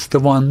picked the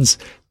ones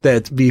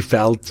that we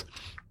felt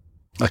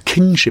a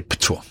kinship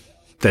to,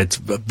 that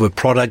were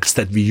products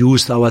that we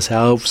used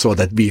ourselves or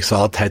that we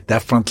thought had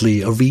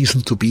definitely a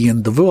reason to be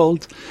in the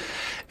world.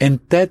 And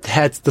that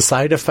had the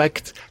side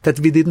effect that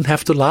we didn't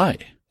have to lie.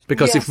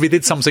 Because if we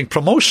did something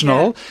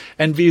promotional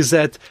and we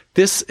said,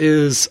 this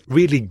is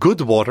really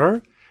good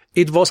water,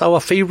 it was our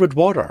favorite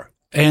water.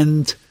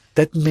 And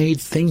that made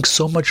things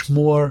so much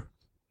more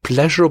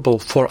pleasurable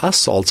for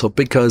us also,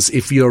 because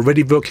if you're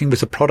already working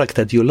with a product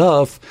that you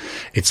love,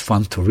 it's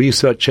fun to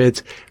research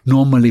it.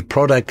 Normally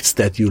products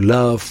that you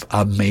love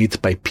are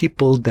made by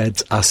people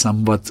that are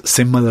somewhat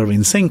similar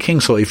in thinking.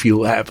 So if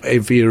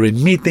you're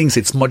in meetings,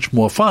 it's much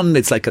more fun.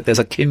 It's like there's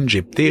a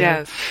kinship there.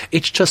 Yes.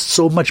 It's just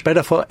so much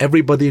better for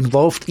everybody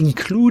involved,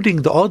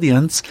 including the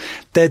audience,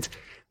 that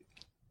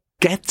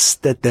gets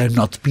that they're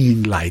not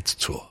being lied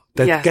to.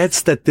 That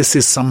gets that this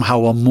is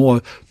somehow a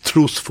more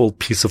truthful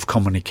piece of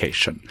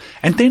communication.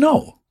 And they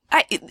know.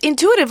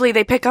 Intuitively,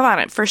 they pick up on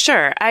it, for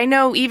sure. I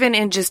know even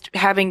in just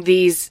having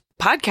these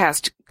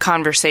podcast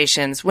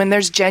conversations, when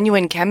there's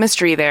genuine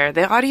chemistry there,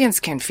 the audience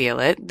can feel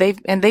it.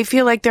 They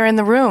feel like they're in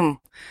the room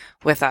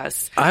with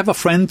us. I have a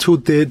friend who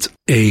did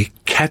a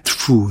cat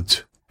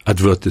food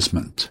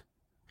advertisement.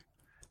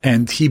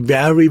 And he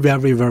very,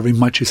 very, very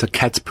much is a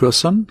cat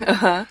person.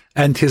 Uh-huh.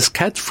 And his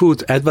cat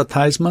food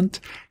advertisement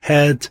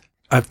had,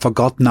 I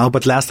forgot now,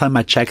 but last time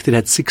I checked, it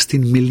had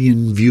 16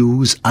 million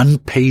views,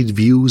 unpaid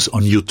views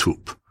on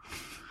YouTube.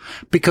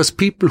 Because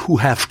people who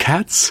have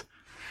cats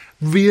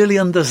really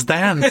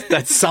understand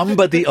that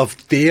somebody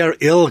of their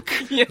ilk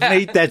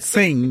made that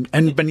thing.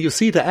 And when you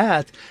see the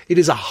ad, it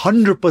is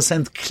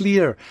 100%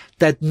 clear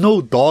that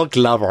no dog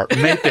lover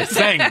made the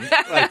thing.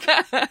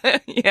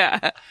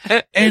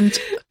 And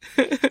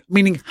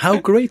meaning, how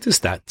great is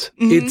that?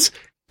 Mm-hmm.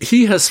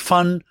 He has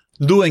fun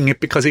doing it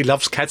because he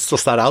loves cats to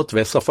start out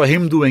with. So for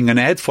him, doing an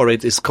ad for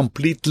it is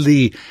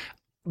completely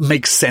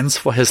makes sense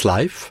for his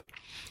life.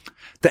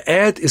 The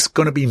ad is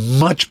going to be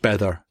much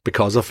better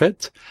because of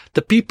it.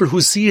 The people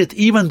who see it,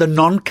 even the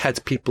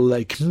non-cat people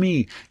like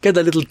me, get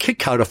a little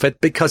kick out of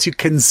it because you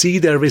can see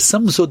there is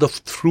some sort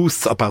of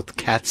truth about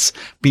cats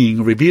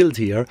being revealed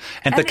here.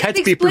 And the cat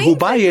people who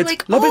buy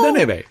it love it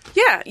anyway.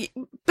 Yeah,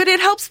 but it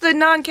helps the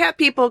non-cat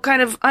people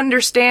kind of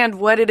understand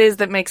what it is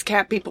that makes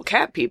cat people.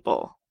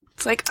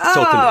 It's like,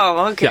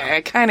 okay,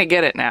 I kind of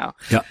get it now.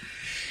 Yeah.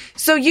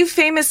 So you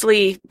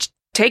famously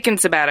taken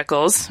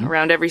sabbaticals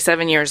around every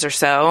 7 years or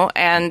so.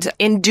 And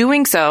in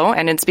doing so,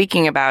 and in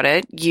speaking about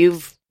it,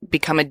 you've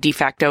become a de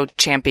facto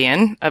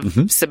champion of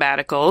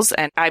sabbaticals.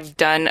 And I've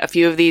done a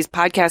few of these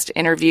podcast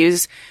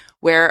interviews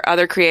where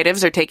other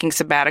creatives are taking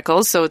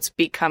sabbaticals. So it's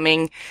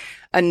becoming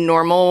a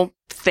normal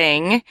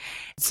thing.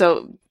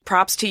 So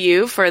props to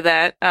you for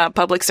that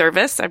public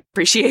service. I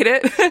appreciate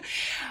it.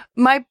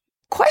 My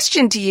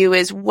question to you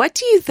is, what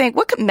do you think,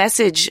 what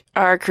message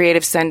are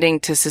creatives sending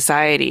to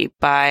society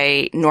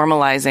by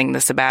normalizing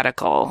the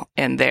sabbatical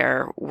in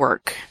their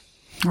work?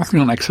 I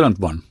think an excellent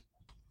one.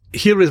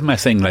 Here is my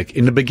thing. Like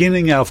in the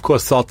beginning, I of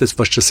course thought this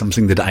was just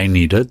something that I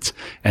needed,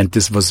 and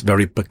this was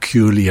very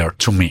peculiar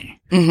to me.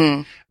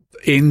 Mm-hmm.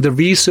 In the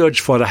research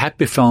for the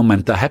Happy Film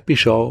and the Happy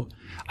Show,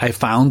 I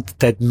found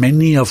that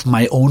many of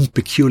my own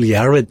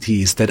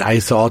peculiarities that I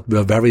thought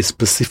were very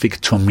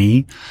specific to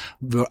me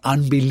were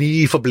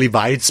unbelievably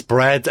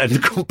widespread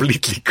and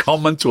completely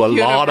common to a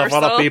lot of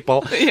other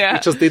people. Yeah. I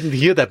just didn't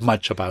hear that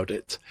much about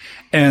it.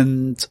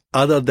 And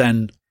other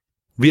than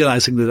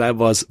realizing that I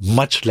was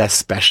much less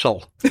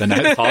special than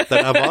I thought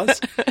that I was,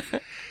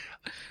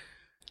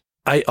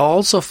 I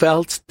also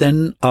felt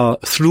then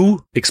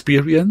through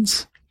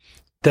experience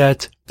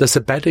that the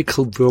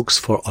sabbatical works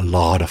for a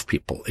lot of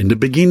people. In the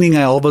beginning,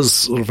 I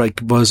always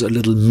was a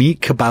little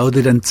meek about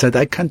it and said,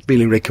 I can't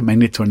really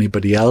recommend it to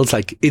anybody else.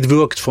 Like, it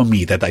worked for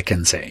me, that I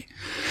can say.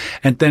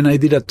 And then I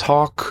did a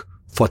talk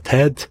for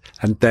TED,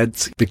 and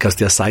that, because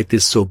their site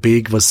is so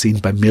big, was seen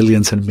by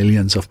millions and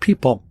millions of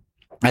people.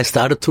 I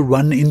started to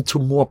run into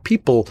more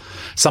people,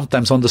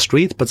 sometimes on the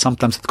street, but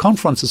sometimes at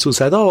conferences, who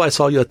said, I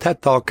saw your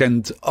TED talk,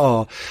 and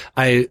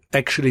I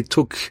actually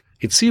took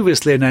it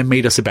seriously, and I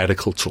made a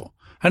sabbatical too.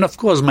 And of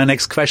course, my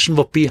next question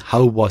would be,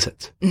 how was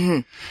it? Mm-hmm.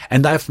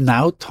 And I've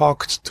now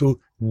talked to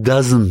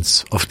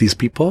dozens of these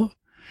people,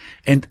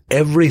 and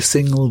every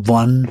single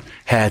one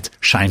had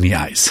shiny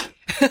eyes.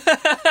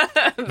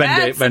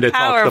 when they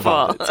talked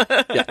about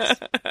it. Yes.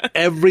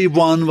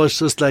 Everyone was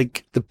just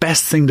like, the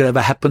best thing that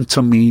ever happened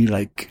to me,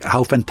 like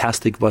how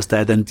fantastic was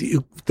that? And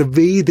the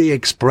way they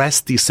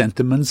expressed these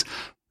sentiments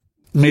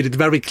made it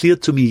very clear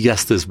to me,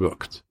 yes, this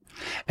worked.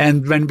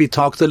 And when we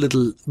talked a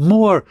little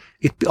more,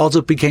 it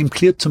also became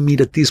clear to me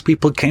that these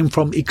people came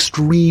from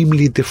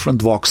extremely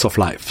different walks of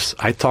life.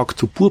 I talked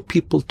to poor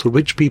people, to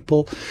rich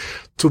people,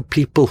 to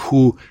people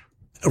who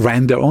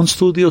ran their own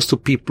studios, to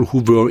people who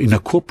were in a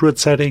corporate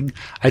setting.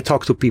 I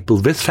talked to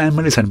people with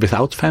families and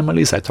without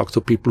families. I talked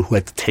to people who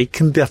had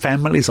taken their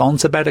families on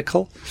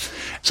sabbatical.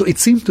 So it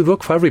seemed to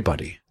work for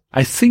everybody.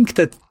 I think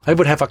that I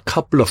would have a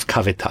couple of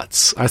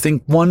caveats. I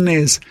think one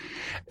is,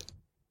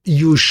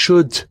 you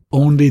should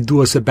only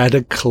do a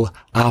sabbatical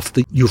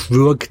after you've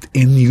worked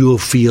in your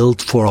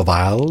field for a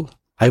while.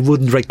 I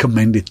wouldn't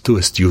recommend it to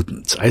a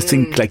student. I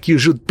think you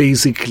should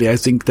basically, I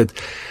think that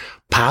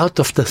part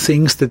of the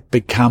things that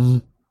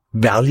become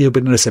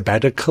valuable in a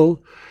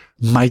sabbatical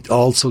might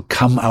also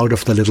come out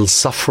of the little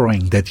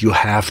suffering that you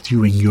have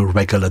during your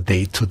regular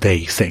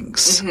day-to-day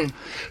things.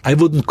 I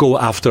wouldn't go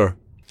after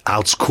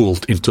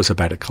outschooled into a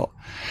sabbatical.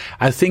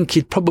 I think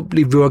it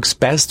probably works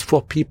best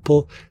for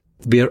people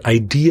where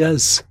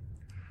ideas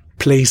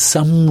play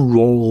some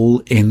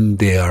role in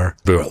their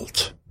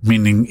world.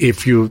 Meaning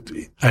if you're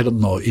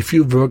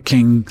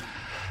working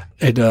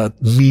at a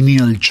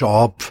menial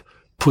job,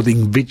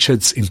 putting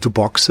widgets into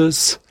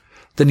boxes,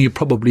 then you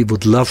probably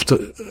would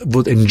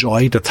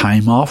enjoy the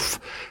time off.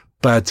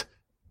 But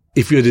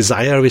if your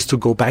desire is to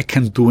go back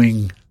and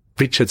doing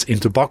widgets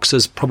into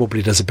boxes,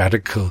 probably the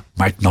sabbatical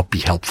might not be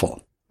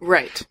helpful.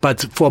 Right.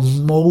 But for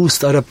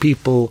most other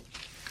people,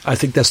 I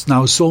think there's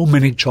now so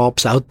many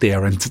jobs out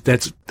there,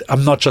 and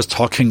I'm not just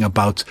talking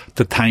about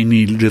the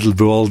tiny little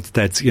world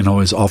that,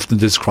 is often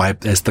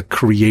described as the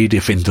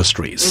creative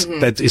industries.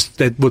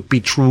 That would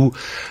be true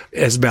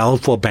as well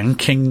for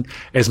banking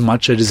as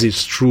much as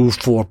it's true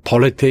for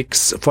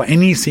politics, for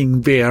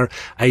anything where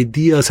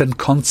ideas and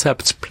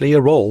concepts play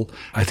a role.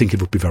 I think it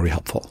would be very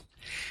helpful.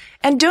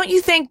 And don't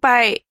you think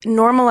by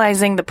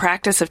normalizing the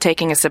practice of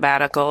taking a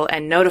sabbatical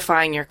and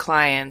notifying your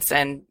clients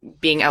and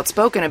being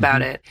outspoken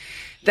about it,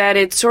 that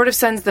it sort of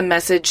sends the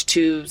message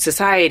to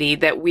society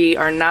that we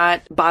are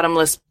not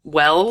bottomless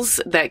wells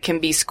that can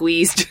be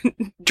squeezed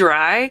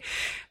dry,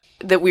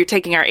 that we're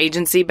taking our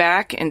agency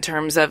back in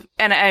terms of,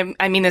 and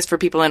I mean this for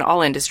people in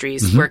all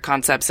industries where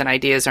concepts and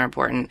ideas are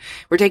important.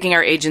 We're taking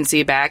our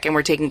agency back and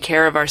we're taking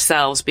care of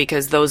ourselves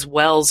because those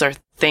wells are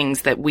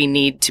things that we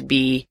need to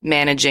be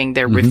managing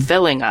their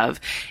refilling of.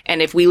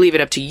 And if we leave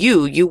it up to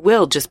you, you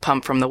will just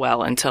pump from the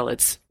well until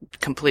it's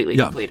completely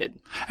depleted.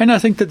 And I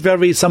think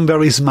that some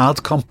very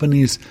smart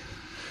companies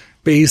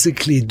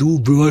basically do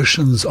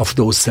versions of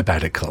those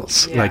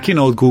sabbaticals. Yeah. Like,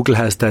 Google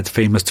has that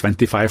famous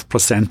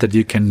 25% that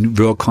you can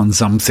work on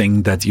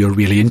something that you're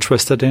really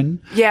interested in.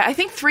 Yeah, I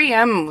think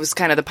 3M was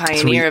kind of the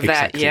pioneer of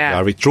that. Exactly. Yeah.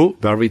 Very true.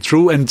 Very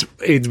true. And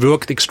it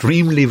worked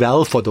extremely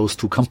well for those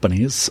two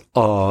companies.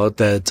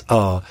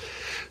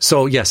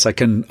 So yes, I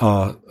can,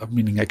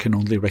 I can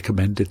only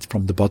recommend it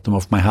from the bottom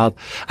of my heart.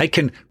 I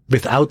can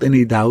without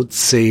any doubt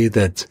say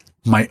that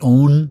my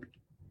own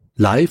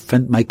life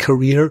and my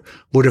career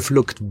would have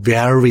looked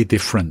very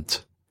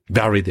different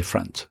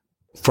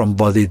from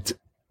what it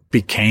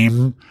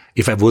became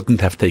if I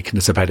wouldn't have taken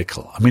a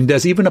sabbatical. I mean,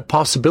 there's even a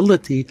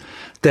possibility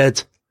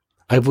that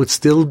I would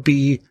still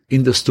be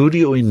in the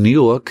studio in New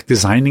York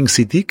designing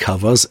CD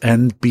covers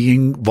and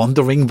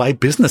wondering why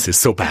business is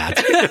so bad.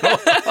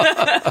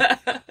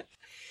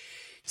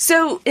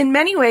 So in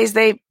many ways,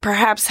 they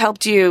perhaps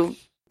helped you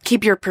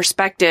keep your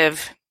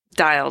perspective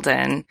dialed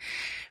in.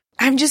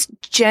 I'm just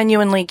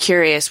genuinely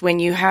curious, when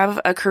you have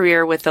a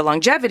career with the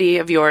longevity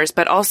of yours,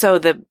 but also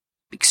the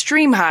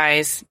extreme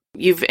highs,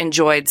 you've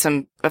enjoyed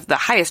some of the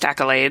highest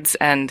accolades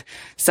and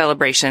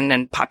celebration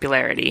and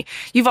popularity.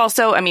 You've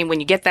also, when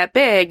you get that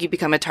big, you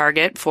become a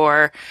target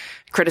for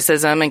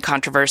criticism and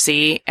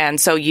controversy. And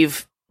so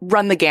you've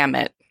run the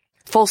gamut,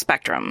 full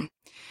spectrum.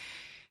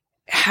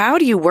 How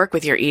do you work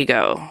with your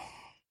ego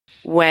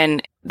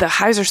when the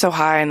highs are so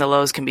high and the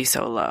lows can be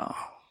so low?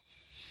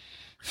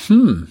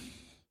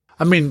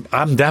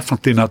 I'm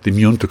definitely not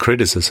immune to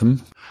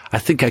criticism. I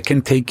think I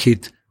can take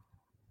it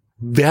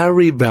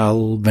very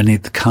well when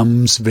it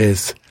comes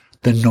with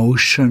the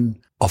notion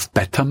of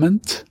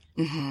betterment.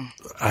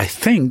 I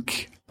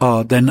think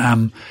then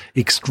I'm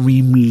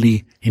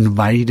extremely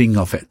inviting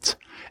of it.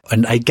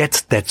 And I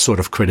get that sort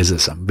of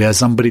criticism where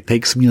somebody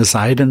takes me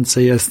aside and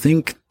say, I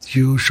think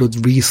you should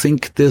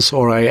rethink this,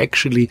 or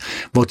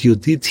what you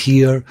did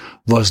here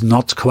was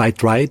not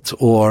quite right,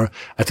 or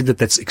I think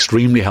that's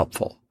extremely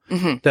helpful.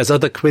 There's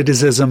other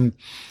criticism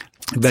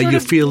where you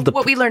feel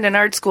what we learned in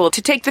art school,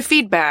 to take the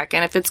feedback,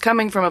 and if it's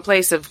coming from a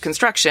place of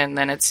construction,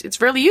 then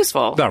it's really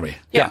useful. Very,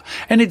 yeah.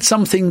 And it's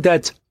something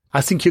that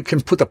I think you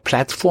can put a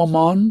platform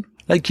on.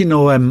 Like,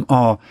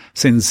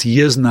 since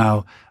years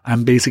now,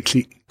 I'm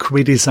basically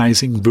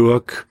criticizing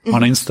work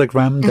on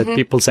Instagram that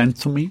people send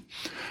to me.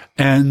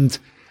 And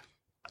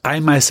I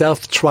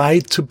myself try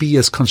to be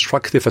as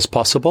constructive as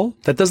possible.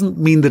 That doesn't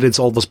mean that it's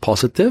always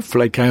positive.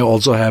 Like I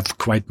also have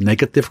quite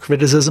negative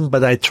criticism,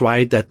 but I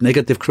try that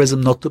negative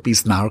criticism not to be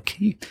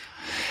snarky.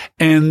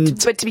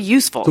 But to be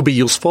useful.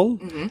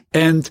 Mm-hmm.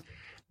 And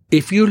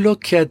if you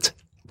look at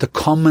the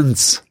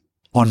comments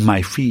on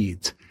my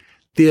feed,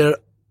 they're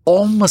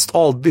almost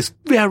all, with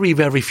very,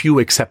 very few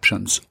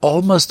exceptions,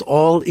 almost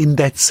all in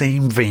that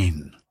same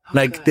vein.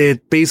 Like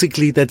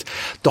basically that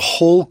the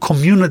whole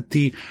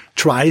community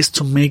tries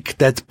to make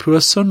that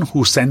person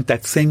who sent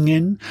that thing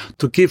in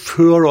to give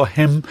her or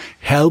him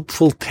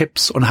helpful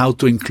tips on how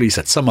to increase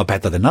it. Some are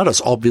better than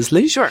others,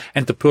 obviously. Sure.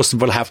 And the person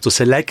will have to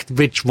select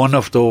which one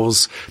of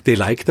those they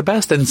like the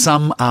best. And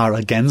some are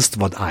against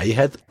what I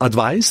had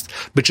advised,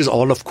 which is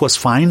all, of course,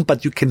 fine.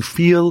 But you can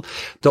feel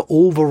the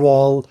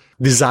overall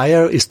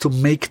desire is to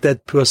make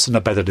that person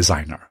a better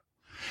designer.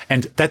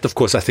 And that, of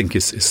course, I think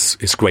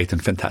is great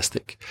and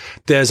fantastic.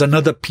 There's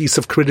another piece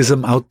of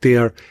criticism out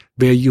there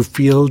where you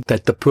feel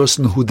that the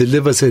person who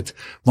delivers it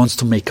wants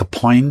to make a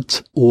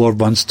point or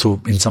wants to,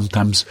 and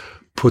sometimes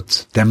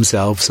put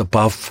themselves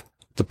above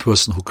the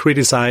person who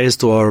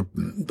criticized, or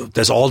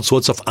there's all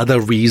sorts of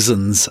other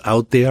reasons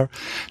out there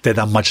that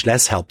are much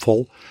less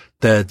helpful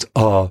that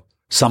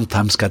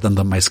sometimes get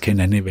under my skin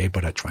anyway,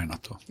 but I try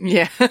not to.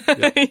 Yeah.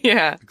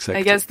 Yeah. Exactly.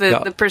 I guess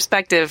the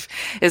perspective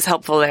is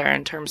helpful there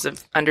in terms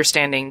of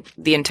understanding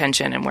the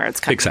intention and where it's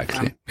coming from.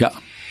 Exactly. Yeah.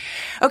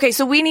 Okay,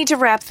 so we need to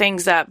wrap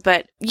things up,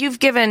 but you've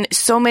given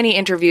so many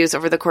interviews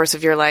over the course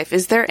of your life.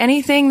 Is there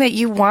anything that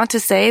you want to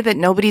say that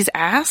nobody's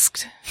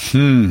asked?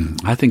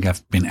 I think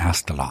I've been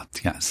asked a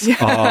lot, yes.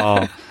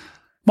 Well,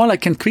 I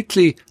can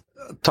quickly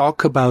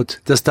talk about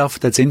the stuff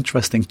that's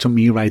interesting to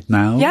me right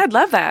now. Yeah, I'd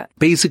love that.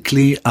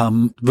 Basically,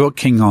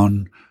 working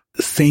on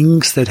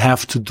things that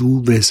have to do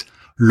with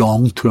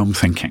long-term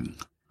thinking.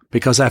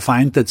 Because I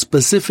find that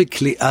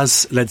specifically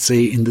us, let's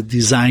say, in the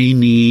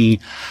designy,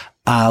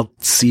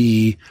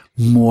 artsy,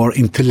 more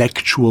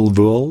intellectual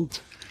world,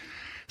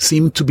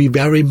 seem to be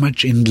very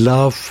much in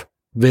love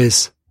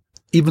with,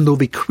 even though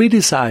we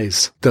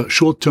criticize the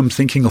short-term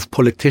thinking of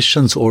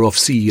politicians or of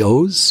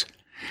CEOs,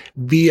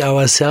 we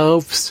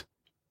ourselves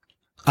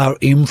are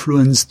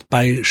influenced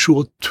by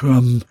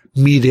short-term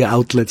media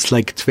outlets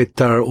like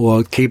Twitter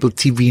or cable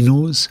TV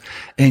news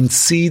and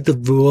see the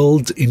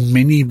world in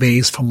many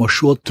ways from a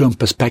short-term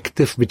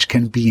perspective, which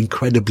can be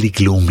incredibly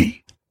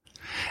gloomy.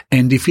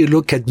 And if you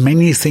look at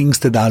many things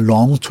that are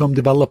long-term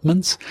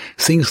developments,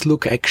 things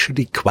look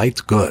actually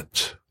quite good.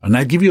 And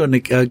I'll give you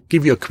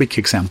a quick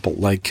example.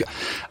 Like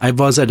I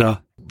was at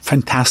a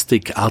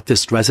fantastic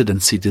artist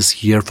residency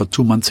this year for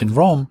 2 months in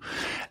Rome.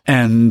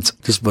 And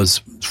this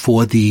was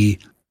for the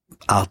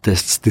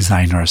artists,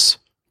 designers,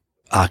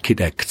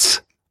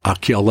 architects,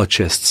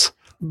 archaeologists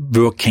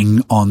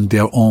working on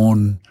their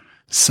own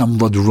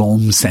somewhat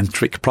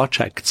Rome-centric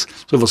projects.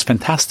 So it was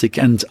fantastic.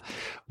 And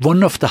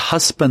one of the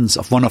husbands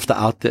of one of the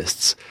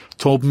artists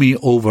told me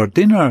over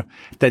dinner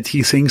that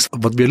he thinks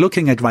what we're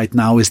looking at right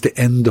now is the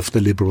end of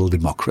the liberal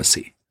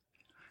democracy.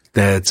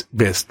 That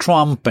with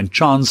Trump and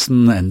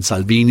Johnson and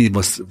Salvini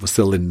was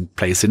still in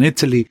place in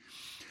Italy,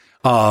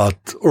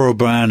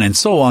 Orban and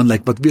so on,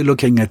 what we're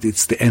looking at,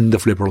 it's the end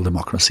of liberal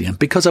democracy. And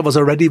because I was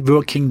already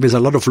working with a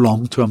lot of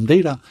long-term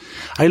data,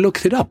 I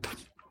looked it up.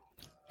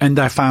 And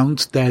I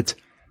found that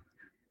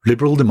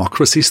liberal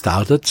democracy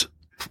started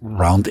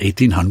around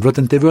 1800,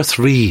 and there were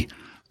three: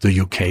 the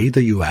UK,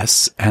 the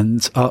US,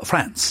 and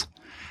France.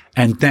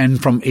 And then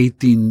from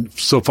 1800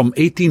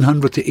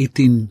 to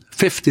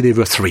 1850, there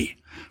were three.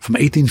 From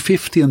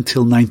 1850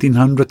 until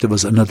 1900, there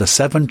was another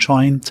 7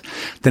 joined.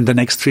 Then the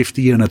next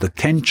 50 years, another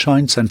 10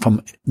 joints. And from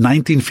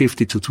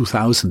 1950 to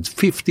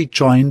 2050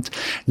 joined.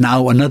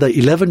 Now another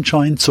 11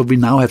 joined. So we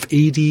now have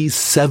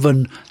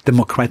 87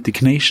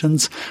 democratic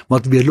nations.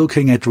 What we're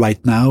looking at right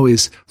now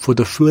is, for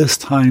the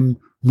first time,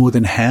 more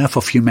than half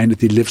of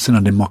humanity lives in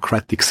a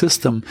democratic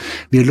system.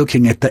 We're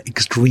looking at the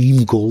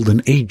extreme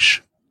golden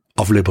age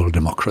of liberal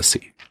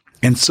democracy.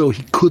 And so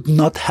he could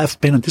not have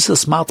been, and this is a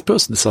smart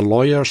person, this is a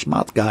lawyer,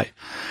 smart guy.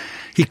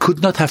 He could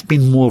not have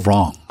been more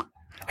wrong.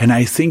 And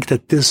I think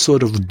that this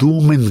sort of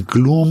doom and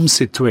gloom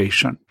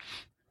situation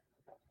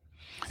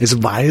is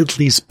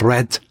widely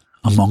spread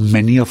among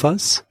many of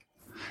us.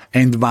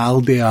 And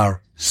while there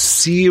are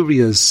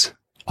serious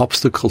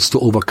obstacles to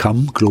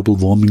overcome, global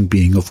warming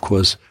being, of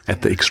course,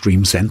 at the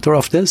extreme center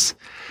of this,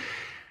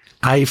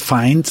 I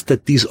find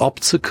that these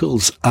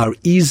obstacles are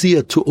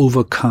easier to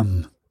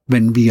overcome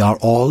when we are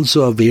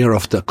also aware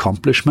of the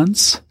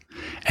accomplishments,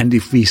 and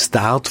if we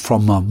start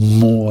from a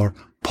more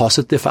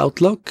positive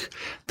outlook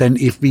than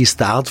if we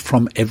start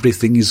from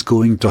everything is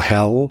going to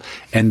hell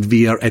and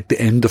we are at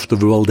the end of the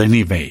world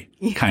anyway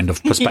kind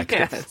of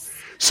perspective. Yes.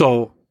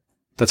 So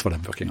that's what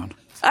I'm working on.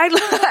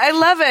 I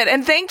love it.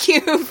 And thank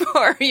you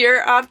for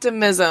your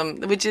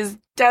optimism, which is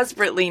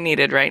desperately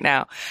needed right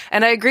now.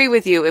 And I agree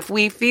with you. If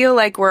we feel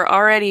like we're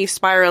already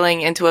spiraling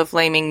into a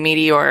flaming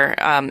meteor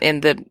in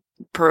the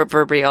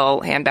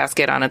proverbial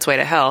handbasket on its way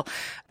to hell,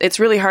 it's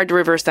really hard to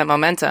reverse that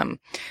momentum.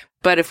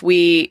 But if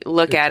we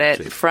look at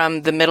it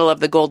from the middle of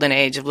the golden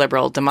age of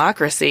liberal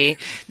democracy,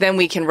 then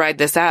we can ride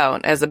this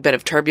out as a bit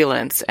of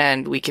turbulence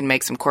and we can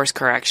make some course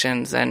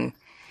corrections and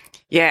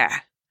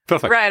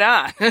Perfect. Right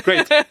on.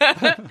 Great.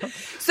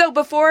 So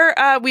before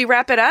we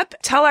wrap it up,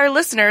 tell our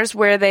listeners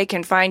where they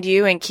can find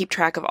you and keep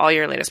track of all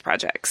your latest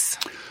projects.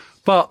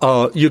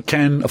 Well, you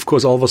can, of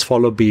course, always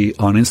follow me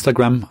on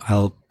Instagram.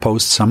 I'll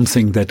post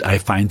something that I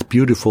find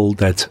beautiful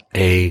that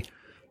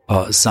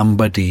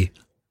somebody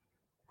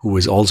who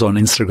is also on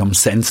Instagram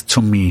sends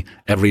to me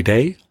every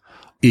day.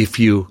 If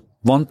you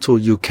want to,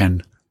 you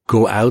can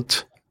go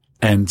out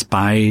and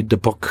buy the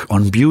book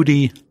on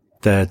beauty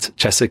that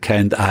Jessica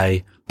and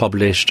I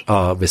published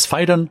with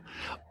Phaidon.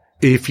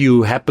 If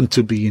you happen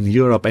to be in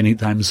Europe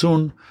anytime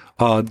soon,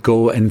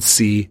 go and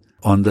see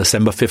on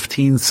December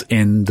 15th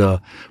in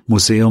the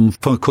Museum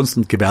für Kunst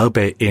und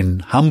Gewerbe in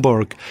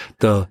Hamburg.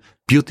 The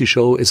beauty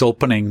show is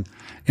opening,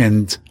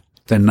 and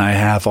then I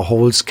have a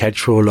whole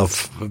schedule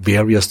of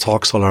various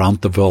talks all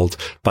around the world,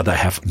 but I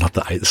have not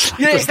the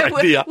slightest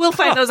idea. We'll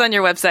find those on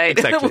your website.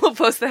 Exactly. We'll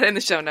post that in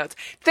the show notes.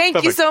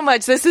 Thank you so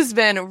much. This has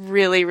been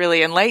really,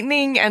 really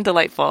enlightening and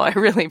delightful. I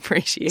really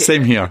appreciate it.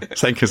 Same here.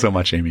 Thank you so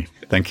much, Amy.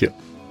 Thank you.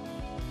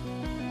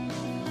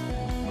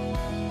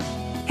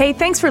 Hey,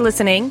 thanks for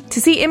listening. To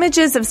see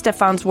images of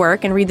Stefan's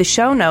work and read the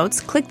show notes,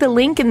 click the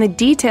link in the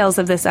details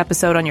of this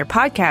episode on your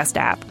podcast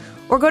app,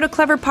 or go to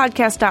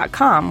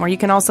cleverpodcast.com, where you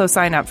can also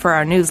sign up for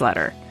our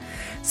newsletter.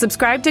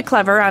 Subscribe to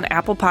Clever on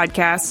Apple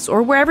Podcasts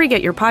or wherever you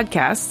get your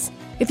podcasts.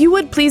 If you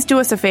would, please do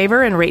us a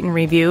favor and rate and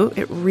review.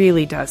 It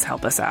really does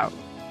help us out.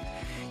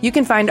 You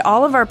can find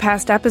all of our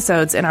past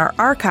episodes in our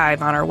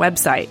archive on our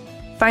website.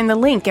 Find the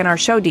link in our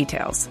show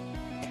details.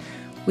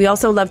 We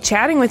also love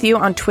chatting with you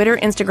on Twitter,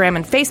 Instagram,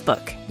 and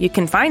Facebook. You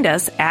can find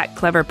us at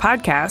Clever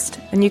Podcast,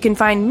 and you can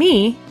find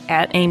me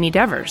at Amy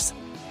Devers.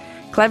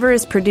 Clever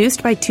is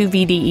produced by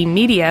 2VDE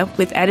Media,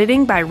 with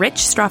editing by Rich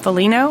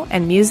Straffolino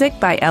and music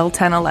by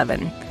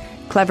L1011.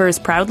 Clever is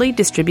proudly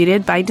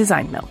distributed by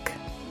Design Milk.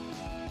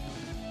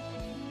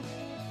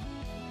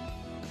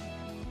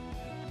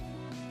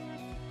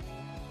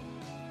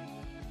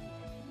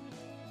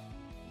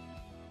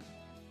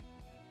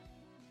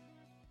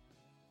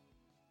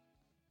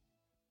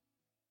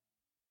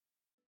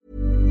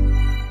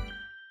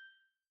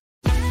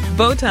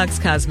 Botox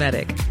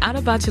Cosmetic, out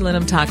of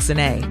botulinum toxin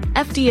A,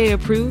 FDA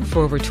approved for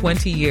over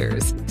 20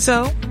 years.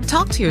 So,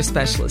 talk to your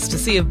specialist to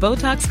see if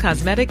Botox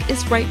Cosmetic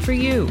is right for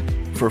you.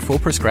 For full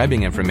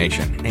prescribing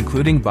information,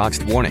 including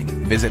boxed warning,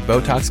 visit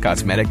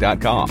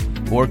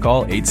BotoxCosmetic.com or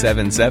call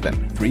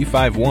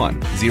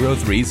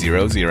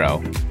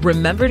 877-351-0300.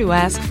 Remember to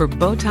ask for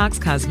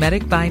Botox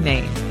Cosmetic by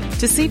name.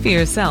 To see for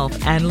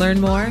yourself and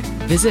learn more,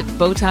 visit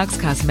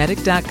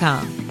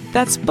BotoxCosmetic.com.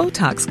 That's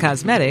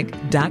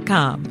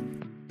BotoxCosmetic.com.